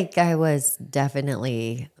feel like I was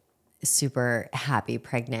definitely super happy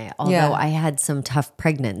pregnant, although I had some tough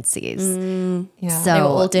pregnancies. So, They were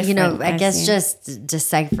all different, you know, I guess just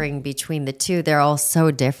deciphering between the two, they're all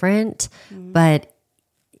so different, but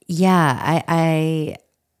yeah, I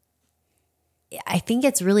think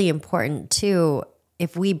it's really important too,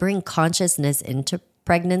 if we bring consciousness into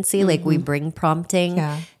pregnancy, like we bring prompting,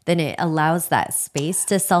 then it allows that space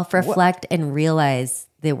to self-reflect and realize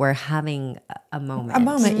that we're having a moment.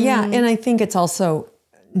 And I think it's also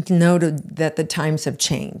noted that the times have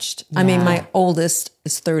changed. I mean, my oldest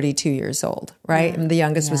is 32 years old, right? And the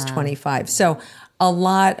youngest was 25. So a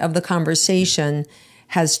lot of the conversation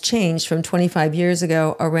has changed from 25 years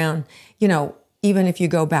ago around, you know, even if you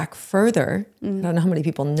go back further, I don't know how many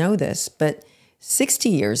people know this, but 60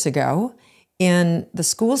 years ago in the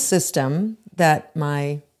school system that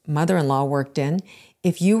my mother-in-law worked in,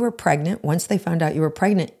 if you were pregnant, once they found out you were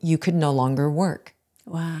pregnant, you could no longer work.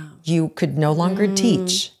 Wow. You could no longer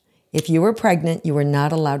teach. If you were pregnant, you were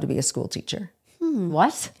not allowed to be a school teacher.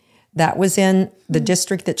 What? That was in the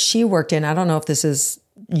district that she worked in. I don't know if this is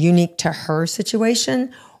unique to her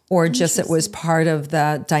situation or just it was part of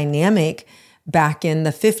the dynamic back in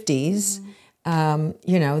the 50s,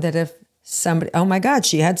 you know, that if somebody, oh my God,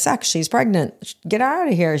 she had sex, she's pregnant, get her out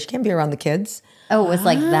of here, she can't be around the kids. Oh, it was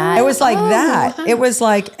like that? It was like that. It was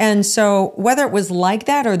like, and so whether it was like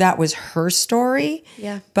that or that was her story,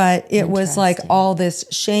 but it was like all this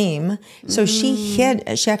shame. So she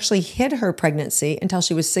actually hid her pregnancy until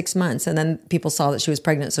she was 6 months. And then people saw that she was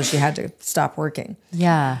pregnant, so she had to stop working.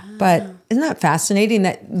 Yeah. But isn't that fascinating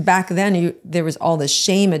that back then there was all this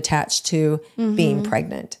shame attached to being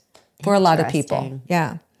pregnant for a lot of people.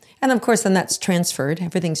 Yeah. And of course, then that's transferred.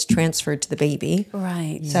 Everything's transferred to the baby.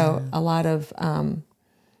 Right. So a lot of,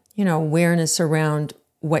 you know, awareness around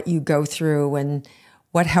what you go through and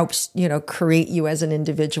what helps, you know, create you as an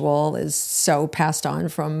individual is so passed on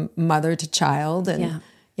from mother to child. And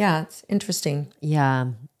yeah it's interesting.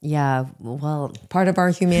 Yeah. Yeah. Well, part of our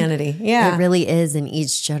humanity. Yeah. It really is. And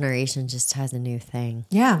each generation just has a new thing.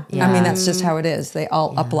 Yeah. I mean, that's just how it is. They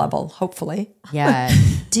all up level, hopefully. Yeah.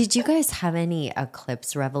 Did you guys have any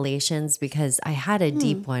eclipse revelations? Because I had a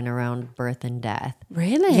deep one around birth and death.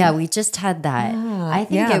 Really? Yeah, we just had that. I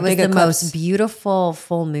think it was the most beautiful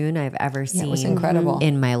full moon I've ever seen. It was incredible.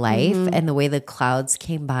 In my life. And the way the clouds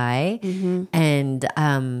came by. And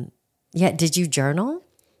did you journal?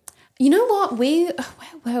 You know what? Where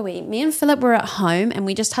were we? Me and Philip were at home and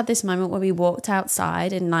we just had this moment where we walked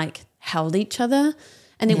outside and like held each other.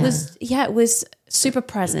 And it was super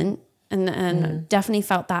present and definitely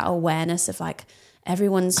felt that awareness of like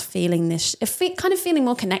everyone's feeling this, kind of feeling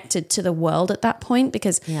more connected to the world at that point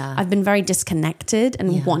because I've been very disconnected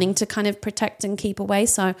and wanting to kind of protect and keep away.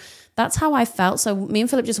 So that's how I felt. So me and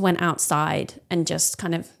Philip just went outside and just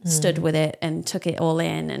kind of stood with it and took it all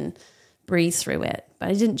in and breathe through it. But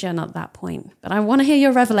I didn't journal at that point. But I want to hear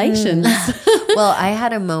your revelations. Well, I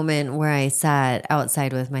had a moment where I sat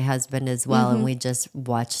outside with my husband as well, and we just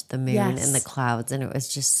watched the moon and the clouds, and it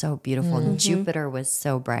was just so beautiful. And Jupiter was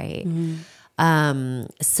so bright.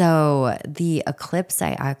 So the eclipse,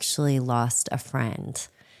 I actually lost a friend,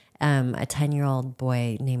 a 10-year-old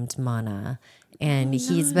boy named Mana. And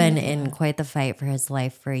he's been in quite the fight for his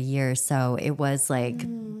life for a year. So it was like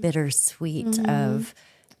bittersweet of,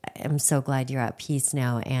 I'm so glad you're at peace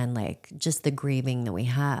now, and like just the grieving that we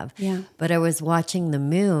have. Yeah. But I was watching the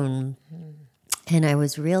moon and I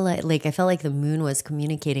was I felt like the moon was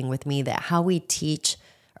communicating with me that how we teach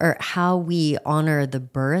or how we honor the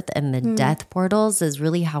birth and the death portals is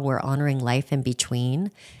really how we're honoring life in between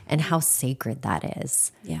and how sacred that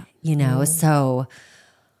is. Yeah. You know, so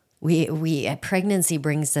we pregnancy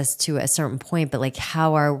brings us to a certain point, but like,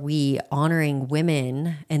 how are we honoring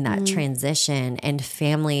women in that transition and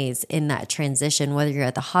families in that transition, whether you're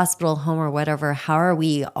at the hospital, home, or whatever? How are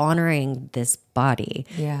we honoring this body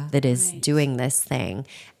that is doing this thing?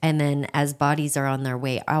 And then as bodies are on their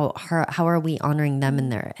way out, how are we honoring them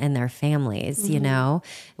and their families, you know,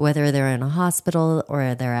 whether they're in a hospital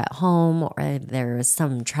or they're at home or there's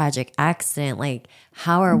some tragic accident, like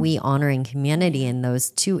how are we honoring humanity in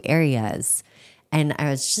those two areas? And I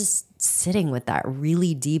was just sitting with that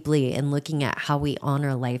really deeply and looking at how we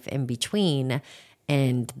honor life in between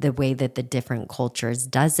and the way that the different cultures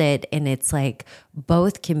does it. And it's like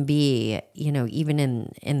both can be, even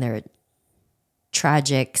in their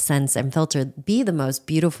tragic sense and filter, be the most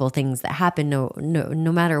beautiful things that happen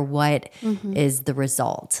no matter what is the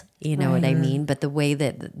result. You know what I mean? But the way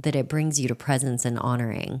that it brings you to presence and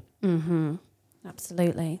honoring.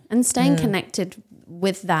 Absolutely. And staying connected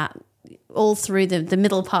with that all through the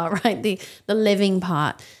middle part, right? The living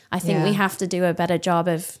part. I think we have to do a better job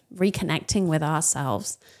of reconnecting with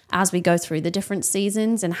ourselves as we go through the different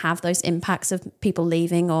seasons and have those impacts of people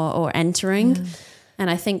leaving or entering. And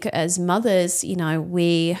I think as mothers,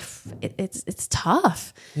 it's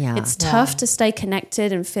tough. Yeah. It's tough to stay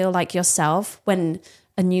connected and feel like yourself when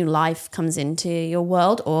a new life comes into your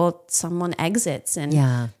world or someone exits.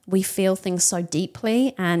 And we feel things so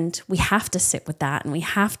deeply, and we have to sit with that, and we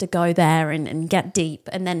have to go there and get deep,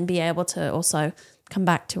 and then be able to also come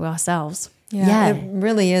back to ourselves. Yeah, it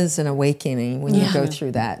really is an awakening when you go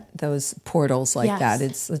through those portals like that.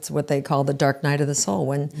 It's what they call the dark night of the soul,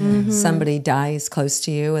 when somebody dies close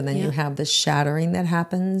to you, and then you have this shattering that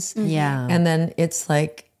happens. Yeah. And then it's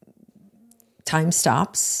like time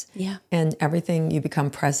stops. Yeah. And everything, you become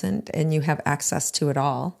present and you have access to it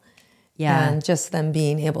all. Yeah. And just them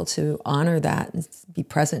being able to honor that and be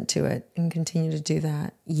present to it and continue to do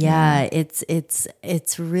that. Yeah,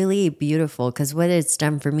 it's really beautiful, because what it's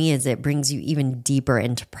done for me is it brings you even deeper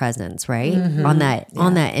into presence, right? On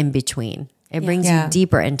that in between. It brings you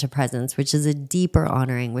deeper into presence, which is a deeper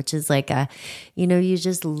honoring, which is like you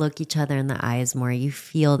just look each other in the eyes more. You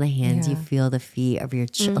feel the hands, you feel the feet of your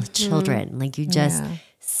children. Like you just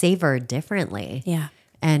savor differently. Yeah.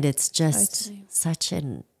 And it's just such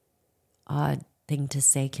an odd thing to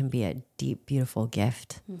say can be a deep, beautiful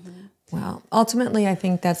gift. Well, ultimately, I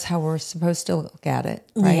think that's how we're supposed to look at it,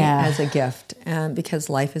 right? Yeah. As a gift. Because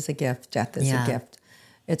life is a gift, death is a gift.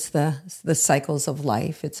 It's the cycles of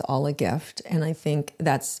life. It's all a gift. And I think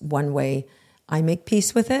that's one way I make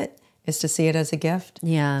peace with it, is to see it as a gift.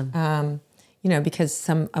 Yeah. Because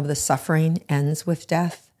some of the suffering ends with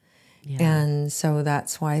death. Yeah. And so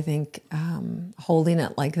that's why I think holding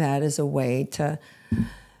it like that is a way to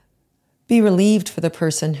be relieved for the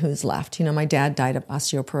person who's left. My dad died of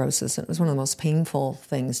osteoporosis, and it was one of the most painful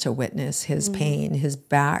things to witness, his pain, his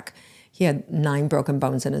back. He had 9 broken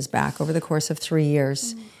bones in his back over the course of 3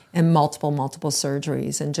 years and multiple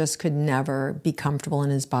surgeries, and just could never be comfortable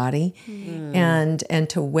in his body. And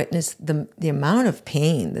to witness the amount of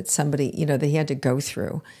pain that somebody, that he had to go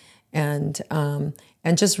through, and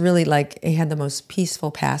just really like he had the most peaceful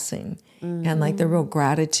passing, and like the real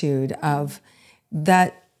gratitude of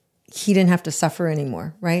that he didn't have to suffer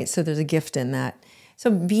anymore, right? So there's a gift in that. So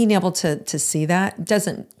being able to see that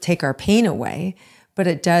doesn't take our pain away, but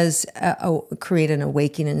it does create an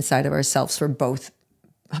awakening inside of ourselves for both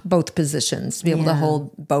positions, to be able to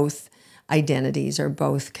hold both identities or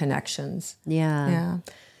both connections. Yeah.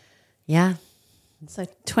 So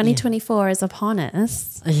 2024 is upon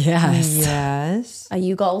us. Yes. Are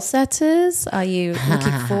you goal setters? Are you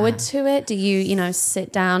looking forward to it? Do you,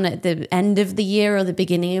 sit down at the end of the year or the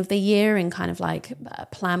beginning of the year and kind of like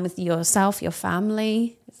plan with yourself, your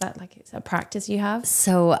family? Is that a practice you have?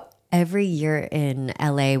 So every year in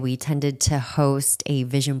LA, we tended to host a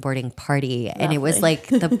vision boarding party. Lovely. And it was like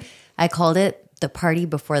I called it the party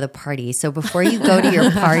before the party. So before you go to your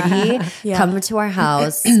party, come to our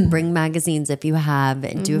house, bring magazines if you have,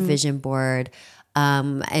 and do a vision board,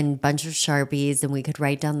 and a bunch of Sharpies, and we could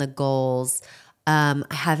write down the goals. I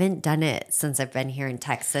haven't done it since I've been here in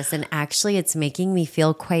Texas, and actually it's making me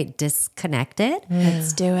feel quite disconnected.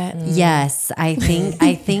 Let's do it. Yes, I think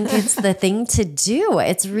it's the thing to do.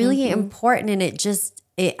 It's really important, and it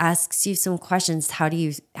asks you some questions. How do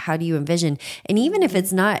you envision? And even if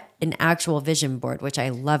it's not an actual vision board, which I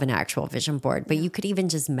love an actual vision board, but you could even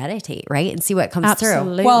just meditate, right? And see what comes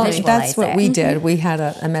through. Well, that's what we did. We had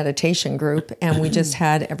a meditation group, and we just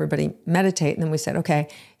had everybody meditate. And then we said, okay,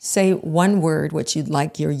 say one word which you'd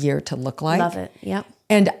like your year to look like. Love it. Yep.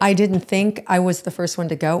 And I didn't think I was the first one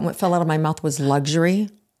to go. And what fell out of my mouth was luxury.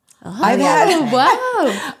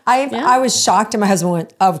 Wow. I was shocked, and my husband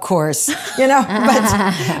went, "Of course,"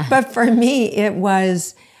 but for me,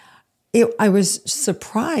 I was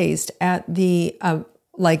surprised at the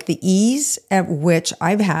ease at which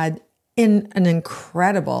I've had in an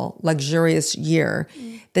incredible, luxurious year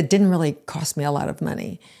that didn't really cost me a lot of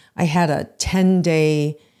money. I had a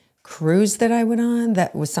 10-day cruise that I went on.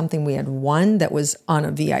 That was something we had won. That was on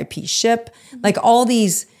a VIP ship. Like all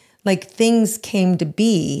these things came to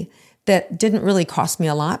be that didn't really cost me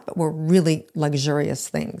a lot, but were really luxurious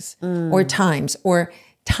things or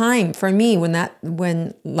time for me,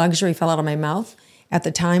 when luxury fell out of my mouth at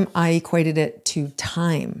the time, I equated it to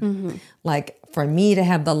time. Like for me to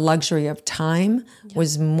have the luxury of time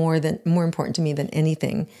was more important to me than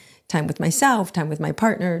anything. Time with myself, time with my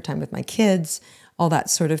partner, time with my kids, all that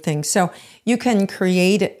sort of thing. So you can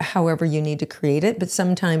create it however you need to create it, but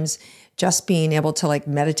sometimes just being able to like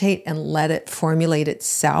meditate and let it formulate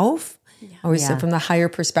itself, always said from the higher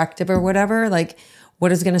perspective or whatever, like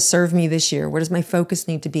what is going to serve me this year? What does my focus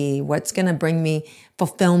need to be? What's going to bring me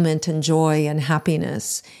fulfillment and joy and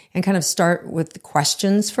happiness? And kind of start with the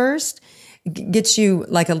questions first. Gets you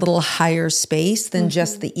like a little higher space than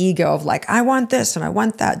just the ego of like, I want this and I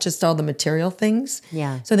want that, just all the material things.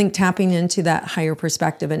 Yeah. So I think tapping into that higher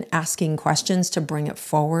perspective and asking questions to bring it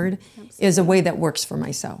forward is a way that works for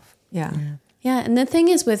myself. Yeah. Yeah, and the thing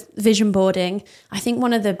is with vision boarding, I think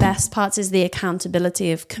one of the best parts is the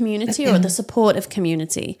accountability of community or the support of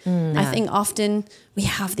community. I think often we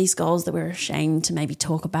have these goals that we're ashamed to maybe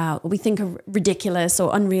talk about, or we think are ridiculous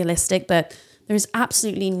or unrealistic, but there's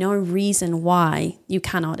absolutely no reason why you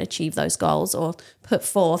cannot achieve those goals or put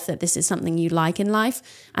forth that this is something you like in life.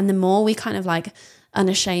 And the more we kind of like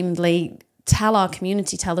unashamedly tell our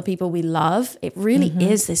community, tell the people we love, it really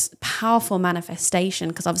is this powerful manifestation,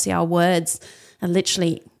 because obviously our words are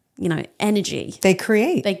literally, energy. They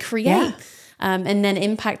create. Yeah. And then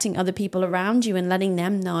impacting other people around you and letting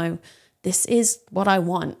them know, this is what I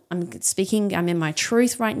want. I'm in my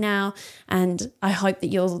truth right now. And I hope that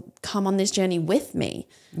you'll come on this journey with me.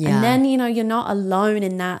 Yeah. And then, you're not alone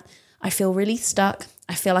in that. I feel really stuck.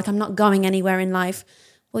 I feel like I'm not going anywhere in life.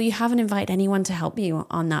 Well, you haven't invited anyone to help you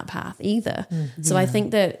on that path either. So I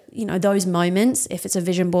think that, those moments, if it's a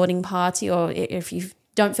vision boarding party or if you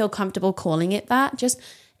don't feel comfortable calling it that, just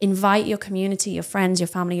invite your community, your friends, your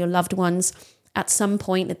family, your loved ones at some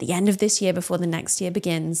point at the end of this year before the next year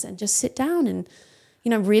begins, and just sit down and,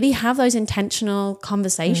 really have those intentional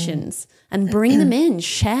conversations and bring them in,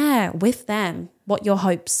 share with them what your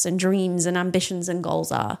hopes and dreams and ambitions and goals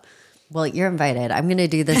are. Well, you're invited. I'm going to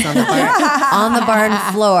do this on the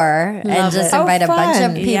barn floor and just invite a bunch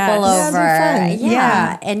of people over.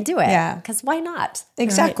 Yeah, and do it. Yeah. Because why not?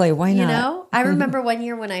 Exactly. Right? Why not? I remember one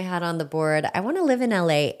year when I had on the board, I want to live in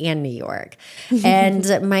LA and New York.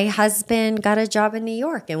 And my husband got a job in New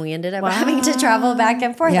York and we ended up having to travel back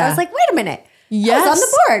and forth. I was like, wait a minute. Yes. I was on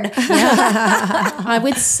the board. I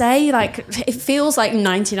would say it feels like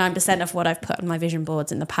 99% of what I've put on my vision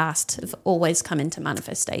boards in the past have always come into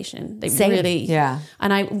manifestation. They really,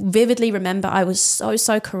 And I vividly remember I was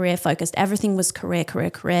so career focused. Everything was career.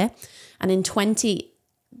 And in end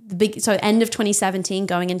of 2017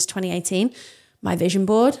 going into 2018, my vision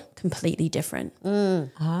board, completely different.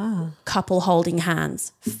 Couple holding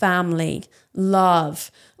hands, family, love,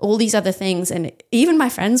 all these other things. And even my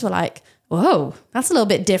friends were like, whoa, that's a little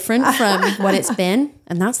bit different from what it's been.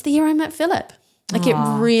 And that's the year I met Philip. Like it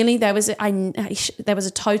really, there was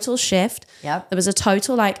a total shift. Yep. There was a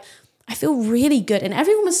total I feel really good. And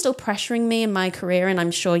everyone was still pressuring me in my career. And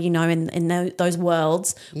I'm sure, in those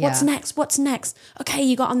worlds, what's next? Okay,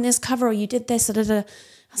 you got on this cover or you did this. I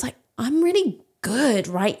was like, I'm really good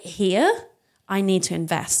right here. I need to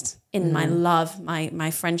invest in my love, my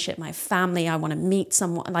friendship, my family. I want to meet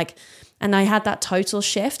someone and I had that total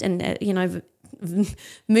shift and,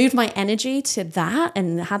 moved my energy to that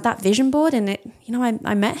and had that vision board. And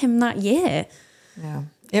I met him that year. Yeah.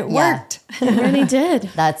 It worked. It really did.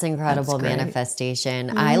 That's incredible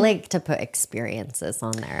manifestation. I like to put experiences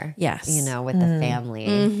on there. Yes. With the family.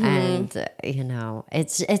 And,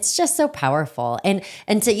 it's just so powerful. And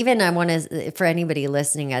to even, I want to, for anybody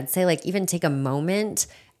listening, I'd say even take a moment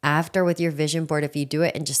after with your vision board, if you do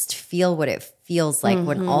it and just feel what it feels like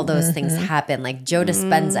when all those things happen, like Joe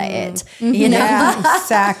Dispenza it, Yeah,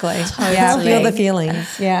 exactly. Totally. Yeah, feel the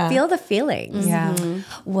feelings. Yeah. Feel the feelings. Yeah.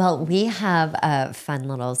 Well, we have a fun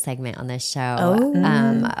little segment on this show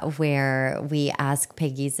where we ask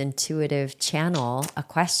Peggy's intuitive channel a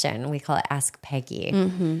question. We call it Ask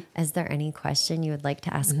Peggy. Is there any question you would like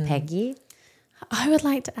to ask Peggy? I would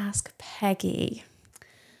like to ask Peggy.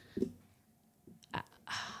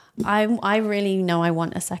 I really know I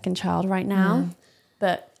want a second child right now,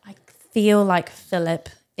 but I feel like Philip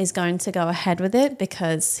is going to go ahead with it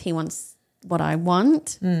because he wants what I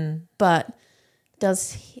want. But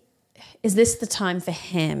is this the time for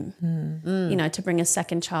him, to bring a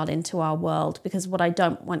second child into our world? Because what I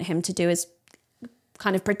don't want him to do is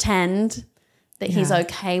kind of pretend that he's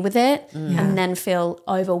okay with it and then feel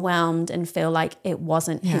overwhelmed and feel like it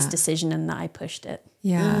wasn't his decision and that I pushed it.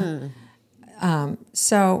 Yeah.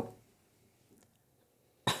 So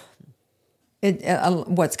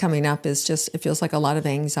what's coming up is just, it feels like a lot of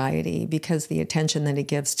anxiety because the attention that he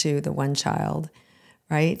gives to the one child,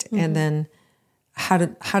 right? And then how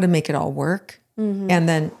to make it all work. And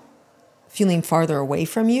then feeling farther away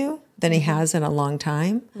from you than he has in a long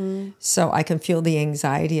time. So I can feel the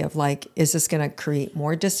anxiety of like, is this going to create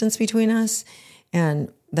more distance between us?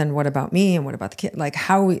 And then what about me? And what about the kid?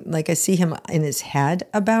 Like I see him in his head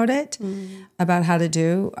about it, about how to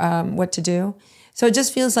do, what to do. So it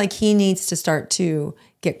just feels like he needs to start to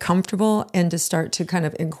get comfortable and to start to kind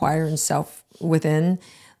of inquire himself within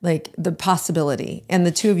like the possibility. And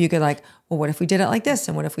the two of you could like, well, what if we did it like this?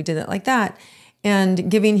 And what if we did it like that? And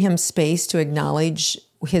giving him space to acknowledge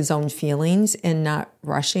his own feelings and not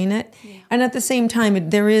rushing it. Yeah. And at the same time,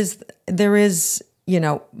 there is,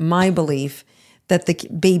 my belief that the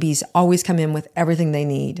babies always come in with everything they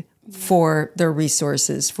need for their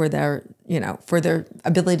resources, for their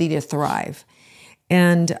ability to thrive.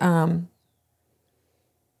 And I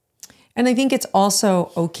think it's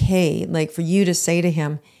also okay, like for you to say to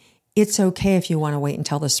him, it's okay if you want to wait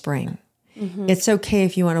until the spring. It's okay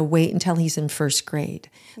if you want to wait until he's in first grade.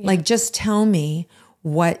 Yeah. Like, just tell me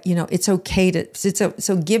what, it's okay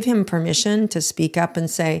so give him permission to speak up and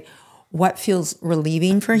say what feels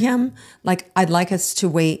relieving for him. Like, I'd like us to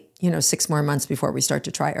wait, 6 more months before we start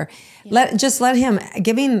to try, or let him,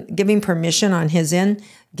 giving permission on his end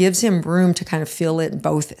gives him room to kind of feel it,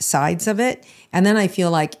 both sides of it. And then I feel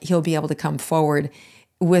like he'll be able to come forward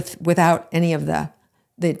without any of the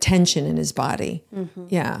tension in his body.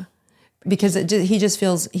 Yeah. Because he just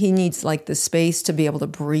feels he needs like the space to be able to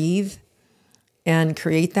breathe and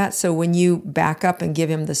create that. So when you back up and give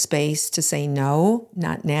him the space to say no,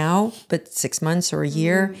 not now, but 6 months or a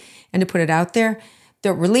year, and to put it out there,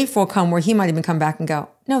 the relief will come where he might even come back and go,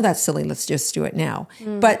 no, that's silly, let's just do it now.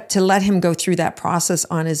 But to let him go through that process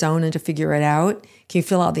on his own and to figure it out, can you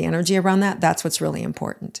feel all the energy around that? That's what's really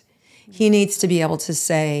important. He needs to be able to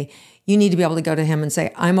say, you need to be able to go to him and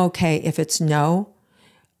say, I'm okay if it's no.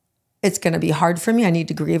 It's going to be hard for me. I need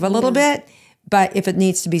to grieve a little bit. But if it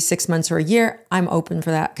needs to be 6 months or a year, I'm open for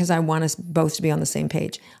that because I want us both to be on the same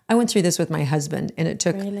page. I went through this with my husband, and it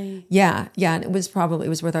took, and it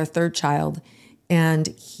was with our third child. And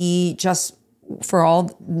he just, for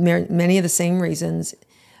many of the same reasons,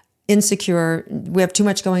 insecure, we have too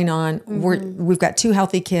much going on. We've got 2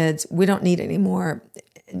 healthy kids. We don't need any more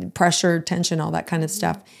pressure, tension, all that kind of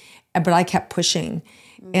stuff. But I kept pushing.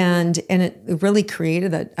 And it really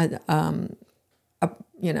created a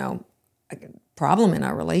problem in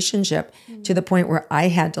our relationship to the point where I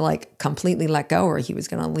had to like completely let go or he was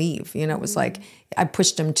going to leave. It was like I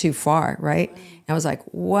pushed him too far, right? And I was like,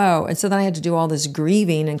 whoa. And so then I had to do all this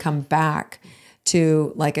grieving and come back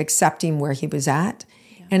to like accepting where he was at.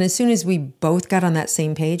 Yeah. And as soon as we both got on that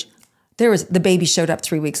same page, the baby showed up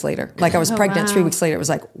 3 weeks later. Like I was pregnant 3 weeks later. It was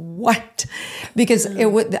like, what? Because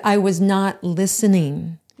I was not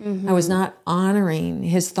listening. I was not honoring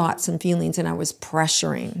his thoughts and feelings, and I was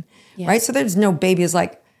pressuring, right? So there's no baby is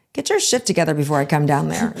like, get your shit together before I come down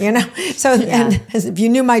there, So and if you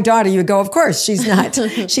knew my daughter, you would go, of course, she's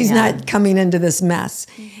not coming into this mess.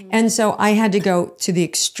 And so I had to go to the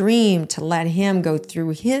extreme to let him go through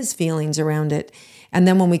his feelings around it. And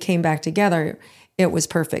then when we came back together, it was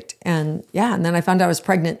perfect. And and then I found out I was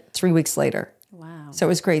pregnant 3 weeks later. Wow. So it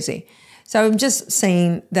was crazy. So I'm just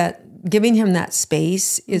saying that giving him that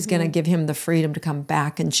space is going to give him the freedom to come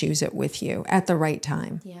back and choose it with you at the right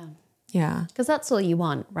time. Yeah. Yeah. Because that's all you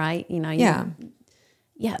want, right? The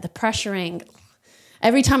pressuring.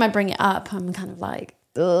 Every time I bring it up, I'm kind of like,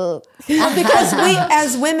 ugh. Because we,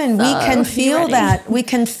 as women, we can feel that. We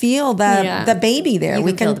can feel the baby there.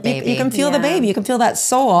 You can feel the baby. You can feel the baby. You can feel that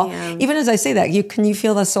soul. Yeah. Even as I say that, can you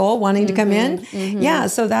feel the soul wanting to come in? Yeah.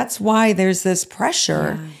 So that's why there's this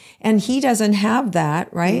pressure. Yeah. And he doesn't have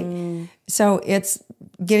that, right? So it's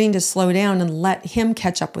getting to slow down and let him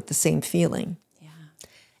catch up with the same feeling. Yeah.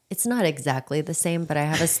 It's not exactly the same, but I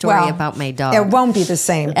have a story about my dog. It won't be the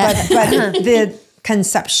same, but the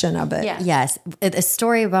conception of it. Yeah. Yes. A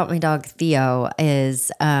story about my dog, Theo,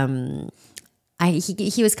 is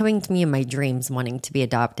he was coming to me in my dreams wanting to be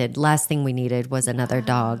adopted. Last thing we needed was another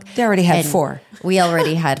dog. They already had 4. We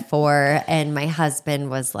already had 4. And my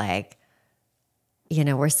husband was like,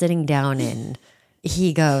 we're sitting down and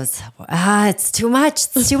he goes, it's too much.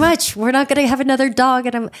 It's too much. We're not going to have another dog.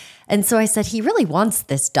 And so I said, he really wants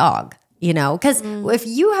this dog, because if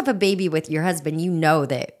you have a baby with your husband,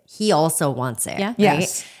 that he also wants it. Yeah. Right?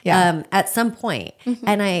 Yes. Yeah. At some point.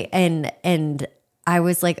 And I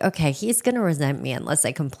was like, okay, he's going to resent me unless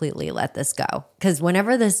I completely let this go. Because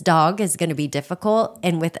whenever this dog is going to be difficult,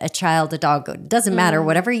 and with a child, a dog, it doesn't matter.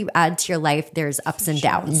 Whatever you add to your life, there's ups and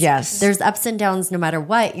downs. Yes. There's ups and downs no matter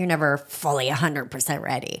what. You're never fully 100%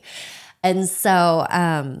 ready. And so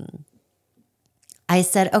I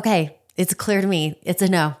said, okay, it's clear to me. It's a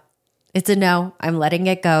no. It's a no. I'm letting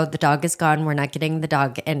it go. The dog is gone. We're not getting the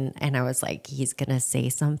dog. And I was like, he's going to say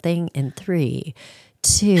something in 3,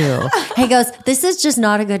 2. He goes, this is just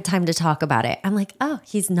not a good time to talk about it. I'm like, oh,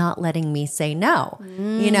 he's not letting me say no.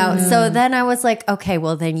 You know? So then I was like, okay,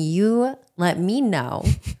 well then you let me know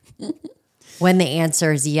when the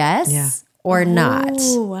answer is yes or not.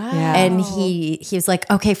 Wow. Yeah. And he was like,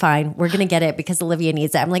 okay, fine. We're going to get it because Olivia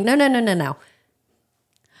needs it. I'm like, no.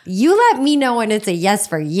 You let me know when it's a yes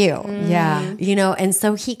for you. Yeah. You know, and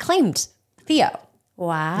so he claimed Theo.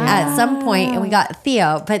 Wow. At some point, and we got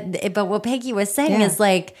Theo. But what Peggy was saying is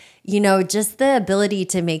like, you know, just the ability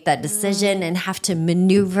to make that decision and have to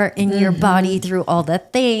maneuver in your body through all the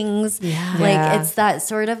things. Yeah. Like it's that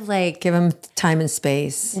sort of like Give him time and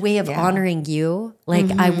space. way of honoring you. Like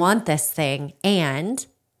I want this thing, and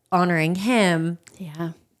honoring him.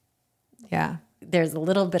 Yeah. Yeah. There's a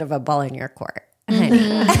little bit of a ball in your court.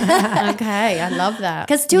 Okay. I love that.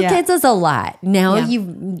 Because 2 kids is a lot. Now Yeah.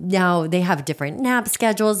 now they have different nap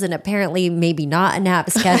schedules, and apparently maybe not a nap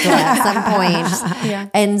schedule at some point. Yeah.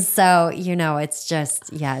 And so, you know, it's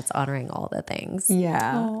just, it's honoring all the things.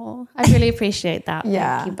 Yeah. Oh, I really appreciate that.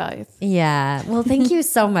 Yeah. Thank you both. Yeah. Well, thank you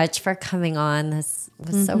so much for coming on. This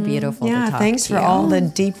was so beautiful to Yeah. talk Thanks to for you. all the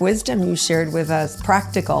deep wisdom you shared with us.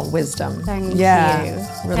 Practical wisdom. Thank Yeah.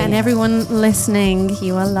 you. Really. And everyone listening,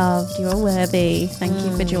 you are loved. You are worthy. Thank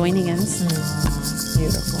you for joining us.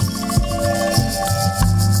 Beautiful.